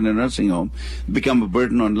end up in a nursing home, become a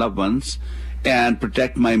burden on loved ones, and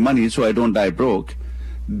protect my money so I don't die broke,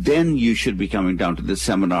 then you should be coming down to this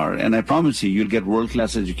seminar. And I promise you'll get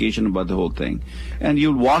world-class education about the whole thing. And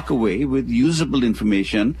you'll walk away with usable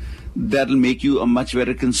information that'll make you a much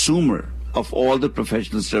better consumer of all the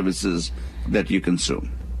professional services that you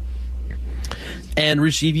consume. And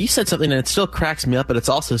Rajiv, you said something and it still cracks me up, but it's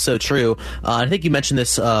also so true. I think you mentioned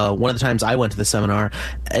this one of the times I went to the seminar,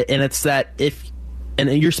 and it's that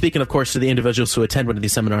and you're speaking, of course, to the individuals who attend one of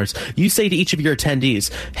these seminars, you say to each of your attendees,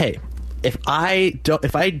 hey, if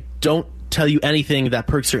I don't tell you anything that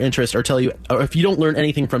perks your interest, or if you don't learn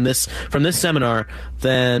anything from this seminar,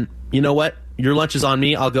 then you know what? Your lunch is on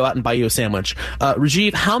me. I'll go out and buy you a sandwich.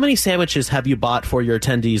 Rajiv, how many sandwiches have you bought for your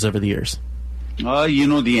attendees over the years? You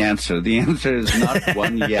know the answer. The answer is not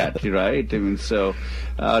one yet, right? I mean, so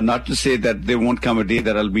not to say that there won't come a day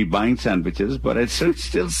that I'll be buying sandwiches, but I'd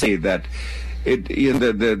still say that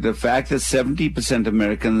the fact that 70%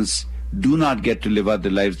 Americans do not get to live out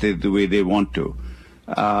their lives the way they want to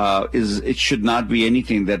it should not be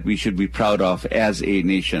anything that we should be proud of as a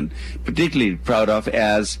nation, particularly proud of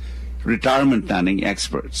as retirement planning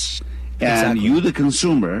experts. And Exactly. You, the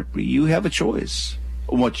consumer, you have a choice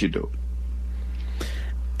on what you do.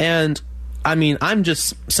 And I mean, I'm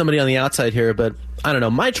just somebody on the outside here, but I don't know.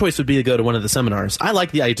 My choice would be to go to one of the seminars. I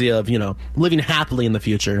like the idea of, living happily in the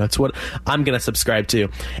future. That's what I'm going to subscribe to.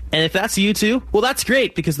 And if that's you too, well, that's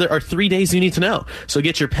great, because there are 3 days you need to know. So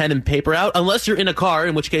get your pen and paper out, unless you're in a car,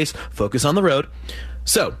 in which case, focus on the road.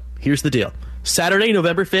 So here's the deal. Saturday,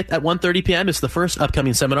 November 5th at 1:30 p.m. is the first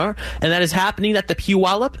upcoming seminar, and that is happening at the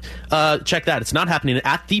Puyallup. Check that. It's not happening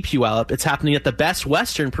at the Puyallup. It's happening at the Best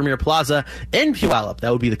Western Premier Plaza in Puyallup.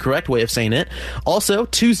 That would be the correct way of saying it. Also,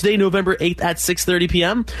 Tuesday, November 8th at 6:30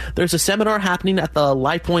 p.m., there's a seminar happening at the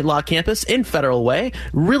LifePoint Law Campus in Federal Way.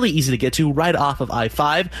 Really easy to get to, right off of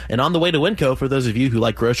I-5, and on the way to Winco for those of you who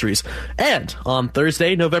like groceries. And on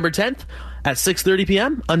Thursday, November 10th, at 6:30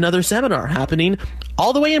 p.m., another seminar happening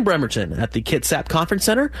all the way in Bremerton at the Kitsap Conference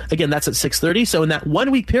Center. Again, that's at 6:30. So in that 1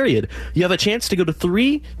 week period, you have a chance to go to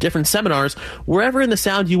 3 different seminars. Wherever in the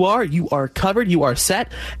Sound you are covered, you are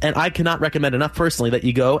set. And I cannot recommend enough personally that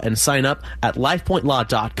you go and sign up at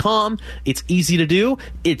lifepointlaw.com. It's easy to do.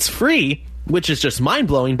 It's free, which is just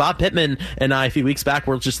mind-blowing. Bob Pittman and I, a few weeks back,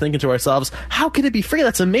 were just thinking to ourselves, how could it be free?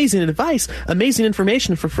 That's amazing advice, amazing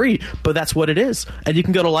information for free. But that's what it is. And you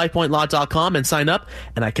can go to lifepointlaw.com and sign up,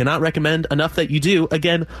 and I cannot recommend enough that you do.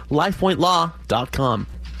 Again, lifepointlaw.com.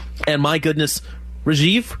 And my goodness,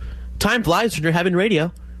 Rajiv, time flies when you're having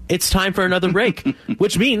radio. It's time for another break,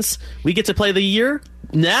 which means we get to play the year.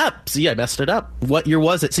 See, I messed it up. What year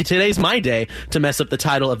was it? See, today's my day to mess up the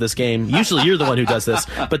title of this game. Usually you're the one who does this,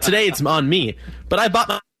 but today it's on me. But I bought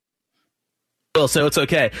my... so it's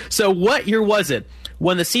okay. So what year was it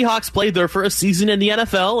when the Seahawks played their first season in the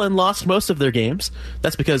NFL and lost most of their games?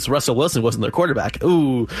 That's because Russell Wilson wasn't their quarterback.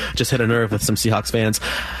 Ooh, just hit a nerve with some Seahawks fans.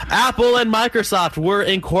 Apple and Microsoft were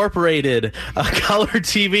incorporated. A color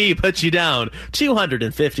TV put you down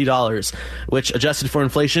 $250, which, adjusted for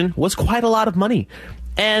inflation, was quite a lot of money.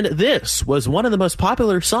 And this was one of the most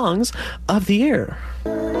popular songs of the year.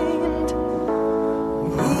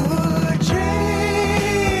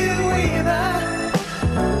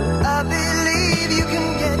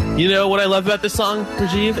 You know what I love about this song,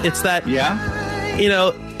 Rajiv? It's that,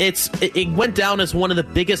 it went down as one of the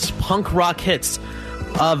biggest punk rock hits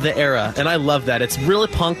of the era, and I love that. It's really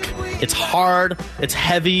punk. It's hard. It's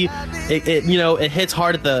heavy. It hits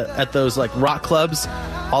hard at those like rock clubs.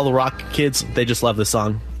 All the rock kids, they just love this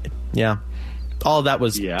song. Yeah. All of that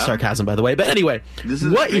was sarcasm, by the way. But anyway,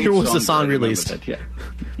 what year was the song released?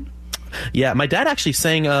 Yeah, my dad actually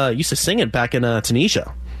used to sing it back in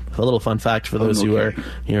Tunisia. A little fun fact for those who are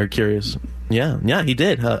curious. Yeah, he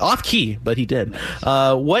did. Off key, but he did.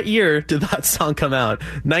 What year did that song come out?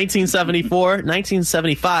 1974,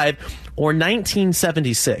 1975, or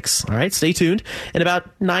 1976? All right, stay tuned. In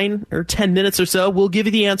about 9 or 10 minutes or so, we'll give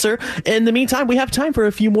you the answer. In the meantime, we have time for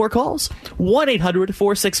a few more calls.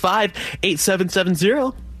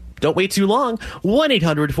 1-800-465-8770. Don't wait too long.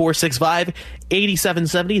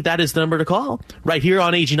 1-800-465-8770. That is the number to call right here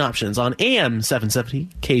on Aging Options on AM 770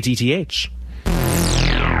 KTTH.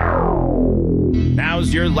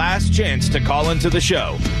 Now's your last chance to call into the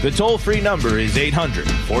show. The toll-free number is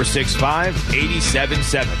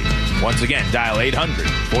 800-465-8770. Once again, dial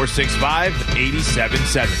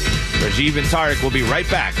 800-465-8770. Rajiv and Tarek will be right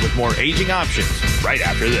back with more Aging Options right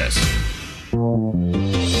after this.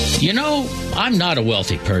 You know, I'm not a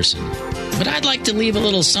wealthy person, but I'd like to leave a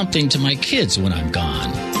little something to my kids when I'm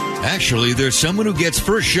gone. Actually, there's someone who gets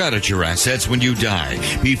first shot at your assets when you die,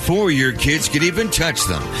 before your kids can even touch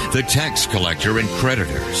them, the tax collector and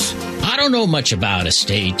creditors. I don't know much about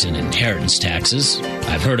estate and inheritance taxes.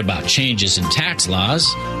 I've heard about changes in tax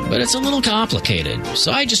laws, but it's a little complicated,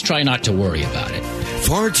 so I just try not to worry about it.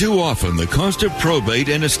 Far too often, the cost of probate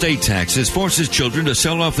and estate taxes forces children to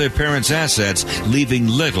sell off their parents' assets, leaving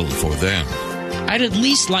little for them. I'd at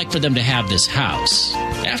least like for them to have this house.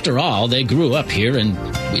 After all, they grew up here, and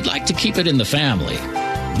we'd like to keep it in the family.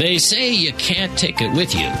 They say you can't take it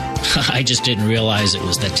with you. I just didn't realize it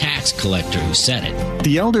was the tax collector who said it.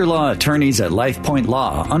 The elder law attorneys at LifePoint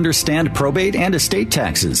Law understand probate and estate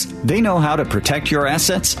taxes. They know how to protect your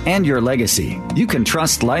assets and your legacy. You can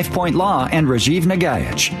trust LifePoint Law and Rajiv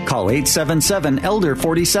Nagayach. Call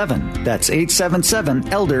 877-ELDER-47. That's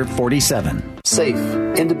 877-ELDER-47. Safe,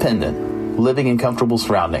 independent, living in comfortable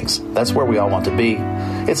surroundings. That's where we all want to be.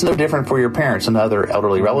 It's no different for your parents and other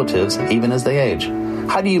elderly relatives, even as they age.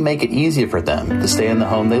 How do you make it easier for them to stay in the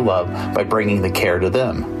home they love by bringing the care to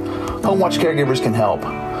them? HomeWatch Caregivers can help.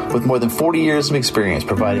 With more than 40 years of experience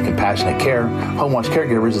providing compassionate care, HomeWatch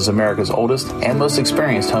Caregivers is America's oldest and most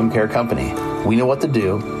experienced home care company. We know what to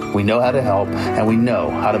do, we know how to help, and we know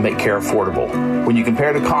how to make care affordable. When you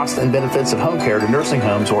compare the costs and benefits of home care to nursing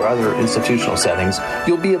homes or other institutional settings,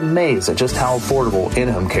 you'll be amazed at just how affordable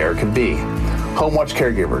in-home care can be. HomeWatch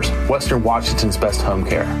Caregivers, Western Washington's best home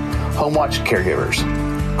care. HomeWatch Caregivers.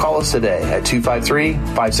 Call us today at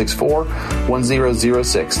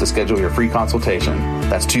 253-564-1006 to schedule your free consultation.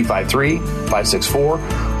 That's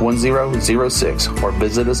 253-564-1006, or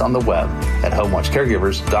visit us on the web at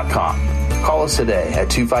homewatchcaregivers.com. Call us today at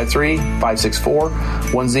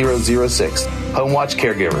 253-564-1006. HomeWatch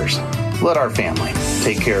Caregivers. Let our family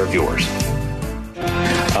take care of yours.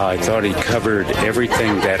 I thought he covered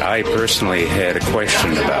everything that I personally had a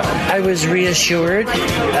question about. I was reassured.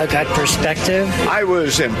 I got perspective. I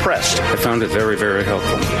was impressed. I found it very, very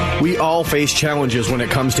helpful. We all face challenges when it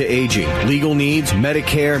comes to aging. Legal needs,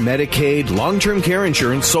 Medicare, Medicaid, long-term care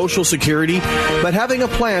insurance, Social Security. But having a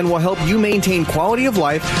plan will help you maintain quality of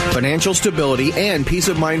life, financial stability, and peace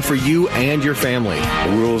of mind for you and your family.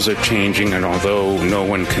 The rules are changing, and although no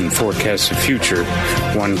one can forecast the future,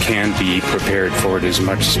 one can be prepared for it as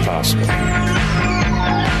much as possible.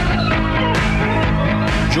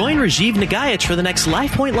 Join Rajiv Nagayach for the next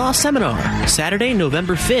LifePoint Law Seminar, Saturday,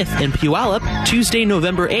 November 5th in Puyallup, Tuesday,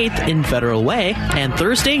 November 8th in Federal Way, and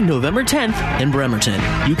Thursday, November 10th in Bremerton.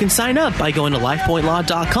 You can sign up by going to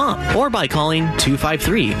lifepointlaw.com or by calling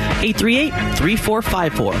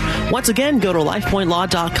 253-838-3454. Once again, go to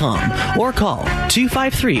lifepointlaw.com or call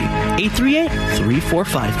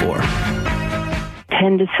 253-838-3454.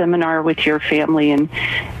 Attend a seminar with your family, and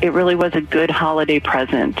it really was a good holiday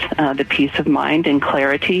present. The peace of mind and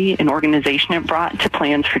clarity and organization it brought to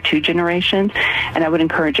plans for 2 generations, and I would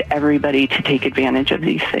encourage everybody to take advantage of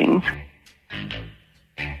these things.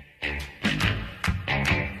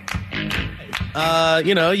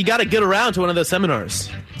 You got to get around to one of those seminars.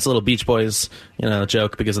 It's a little Beach Boys,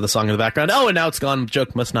 joke because of the song in the background. Oh, and now it's gone.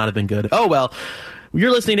 Joke must not have been good. Oh, well.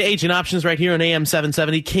 You're listening to Aging Options right here on AM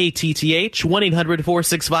 770 KTTH.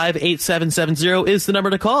 1-800-465-8770 is the number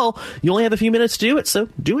to call. You only have a few minutes to do it, so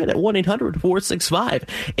do it at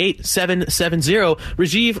 1-800-465-8770.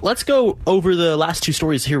 Rajiv, let's go over the last 2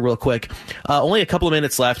 stories here real quick. Only a couple of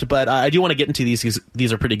minutes left, but I do want to get into these because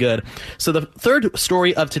these are pretty good. So the third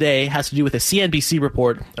story of today has to do with a CNBC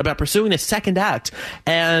report about pursuing a second act,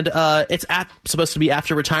 and it's supposed to be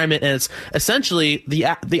after retirement, and it's essentially the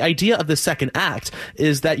idea of the second act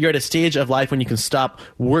is that you're at a stage of life when you can stop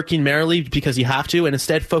working merely because you have to and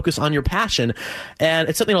instead focus on your passion. And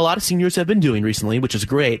it's something a lot of seniors have been doing recently, which is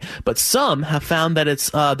great, but some have found that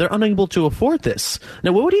they're unable to afford this.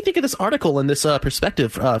 Now, what do you think of this article and this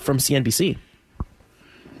perspective from CNBC?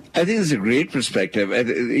 I think it's a great perspective.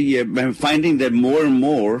 I'm finding that more and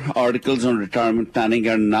more articles on retirement planning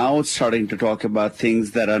are now starting to talk about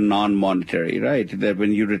things that are non-monetary, right? That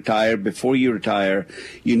when you retire, before you retire,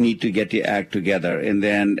 you need to get your act together. And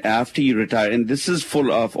then after you retire, and this is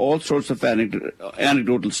full of all sorts of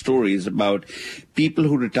anecdotal stories about people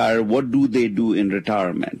who retire, what do they do in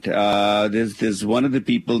retirement? There's one of the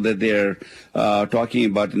people that they're talking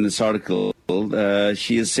about in this article.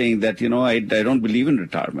 She is saying that, I don't believe in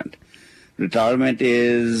retirement. Retirement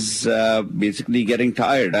is basically getting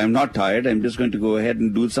tired. I'm not tired. I'm just going to go ahead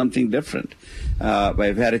and do something different.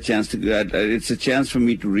 I've had a chance to, it's a chance for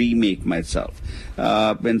me to remake myself.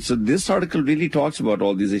 And so this article really talks about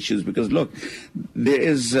all these issues because, look,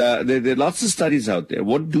 there are lots of studies out there.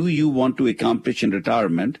 What do you want to accomplish in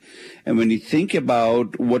retirement? And when you think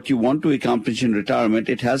about what you want to accomplish in retirement,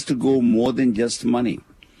 it has to go more than just money.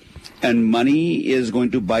 And money is going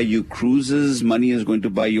to buy you cruises, money is going to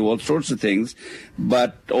buy you all sorts of things.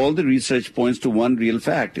 But all the research points to one real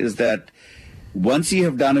fact is that once you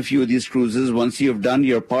have done a few of these cruises, once you have done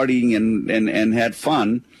your partying and had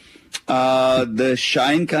fun, the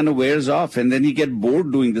shine kind of wears off, and then you get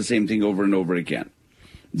bored doing the same thing over and over again.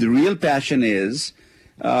 The real passion is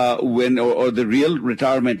the real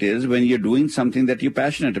retirement is when you're doing something that you're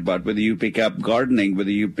passionate about, whether you pick up gardening,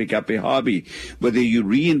 whether you pick up a hobby, whether you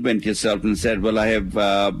reinvent yourself and said, well, I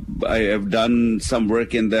have done some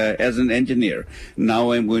work as an engineer.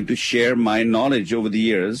 Now I'm going to share my knowledge over the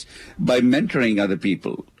years by mentoring other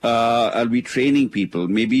people. I'll be training people.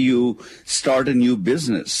 Maybe you start a new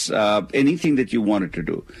business, anything that you wanted to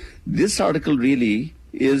do. This article really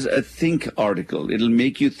is a think article. It'll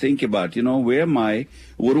make you think about, where am I?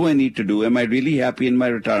 What do I need to do? Am I really happy in my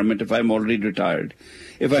retirement if I'm already retired?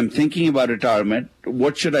 If I'm thinking about retirement,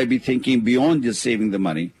 what should I be thinking beyond just saving the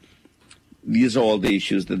money? These are all the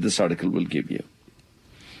issues that this article will give you.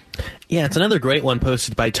 Yeah, it's another great one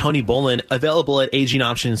posted by Tony Bolin, available at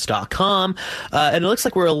agingoptions.com. And it looks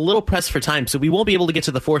like we're a little pressed for time, so we won't be able to get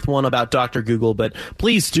to the fourth one about Dr. Google, but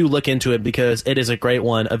please do look into it because it is a great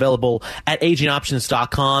one, available at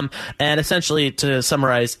agingoptions.com. And essentially, to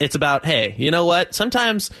summarize, it's about, hey, you know what?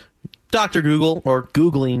 Sometimes Dr. Google or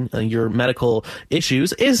Googling your medical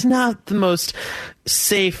issues is not the most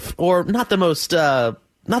safe or not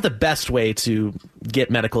the best way to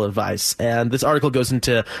get medical advice. And this article goes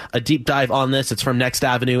into a deep dive on this. It's from Next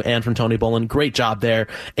Avenue and from Tony Bolin. Great job there.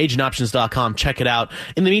 AgentOptions.com. Check it out.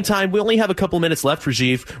 In the meantime, we only have a couple minutes left,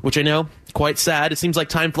 Rajiv, which I know, quite sad. It seems like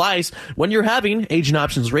time flies when you're having Agent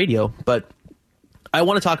Options Radio. But I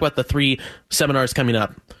want to talk about the 3 seminars coming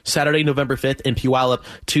up. Saturday, November 5th in Puyallup,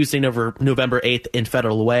 Tuesday, November 8th in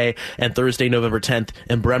Federal Way, and Thursday, November 10th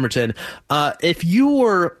in Bremerton. If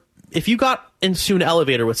you got into an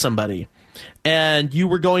elevator with somebody and you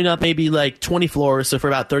were going up maybe like 20 floors, so for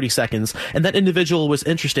about 30 seconds, and that individual was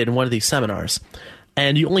interested in one of these seminars,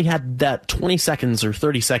 and you only had that 20 seconds or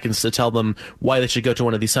 30 seconds to tell them why they should go to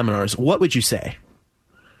one of these seminars, what would you say?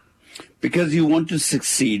 Because you want to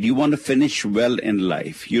succeed. You want to finish well in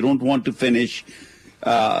life. You don't want to finish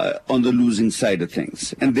on the losing side of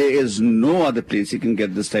things. And there is no other place you can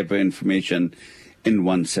get this type of information in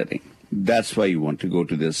one setting. That's why you want to go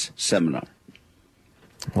to this seminar.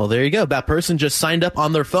 Well, there you go. That person just signed up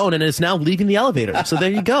on their phone and is now leaving the elevator. So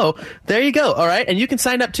there you go. There you go. All right. And you can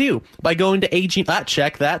sign up too by going to Aging.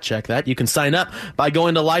 Check that. You can sign up by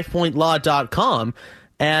going to lifepointlaw.com.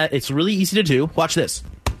 And it's really easy to do. Watch this.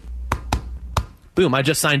 Boom. I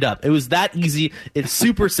just signed up. It was that easy. It's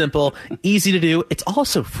super simple, easy to do. It's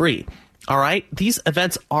also free. All right. These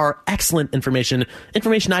events are excellent information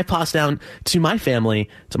I've passed down to my family,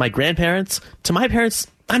 to my grandparents, to my parents.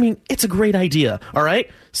 I mean, it's a great idea. All right.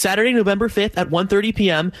 Saturday, November 5th at 1:30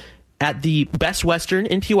 p.m. at the Best Western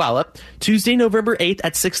in Puyallup. Tuesday, November 8th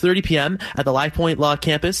at 6:30 p.m. at the Life Point Law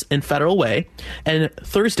Campus in Federal Way. And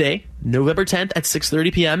Thursday, November 10th at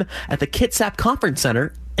 6:30 p.m. at the Kitsap Conference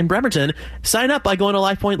Center in Bremerton. Sign up by going to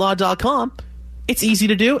lifepointlaw.com. It's easy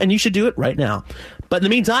to do, and you should do it right now. But in the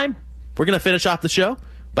meantime, we're going to finish off the show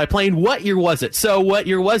by playing What Year Was It? So what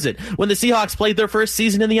year was it? When the Seahawks played their first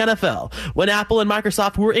season in the NFL. When Apple and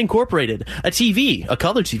Microsoft were incorporated. A TV, a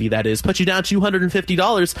color TV that is, put you down $250.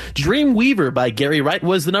 Dreamweaver by Gary Wright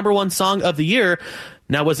was the number one song of the year.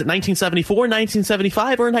 Now, was it 1974,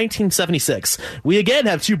 1975, or 1976? We again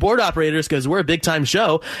have 2 board operators because we're a big-time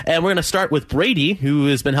show, and we're going to start with Brady, who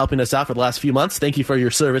has been helping us out for the last few months. Thank you for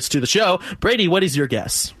your service to the show. Brady, what is your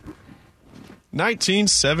guess?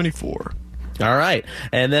 1974. All right.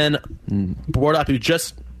 And then board op who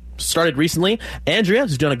just started recently, Andrea,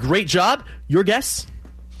 who's done a great job. Your guess?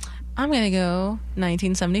 I'm going to go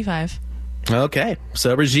 1975. Okay.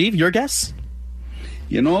 So, Rajiv, your guess?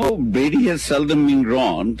 Brady has seldom been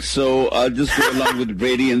wrong, so I'll just go along with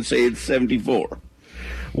Brady and say it's 74.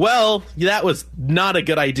 Well, that was not a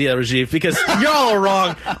good idea, Rajiv, because y'all are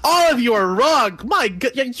wrong. All of you are wrong. My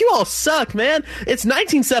God, you all suck, man. It's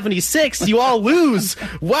 1976. You all lose.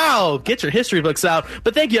 Wow. Get your history books out.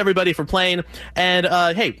 But thank you, everybody, for playing. And,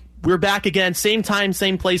 hey, we're back again, same time,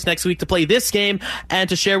 same place next week to play this game and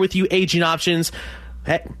to share with you aging options.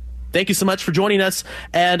 Hey, thank you so much for joining us,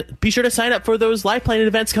 and be sure to sign up for those live planning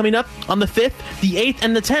events coming up on the 5th, the 8th,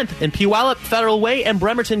 and the 10th in Puyallup, Federal Way, and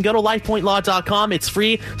Bremerton. Go to LifePointLaw.com. It's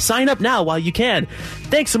free. Sign up now while you can.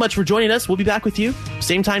 Thanks so much for joining us. We'll be back with you,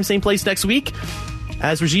 same time, same place next week.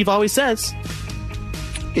 As Rajiv always says,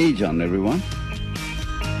 age on, everyone.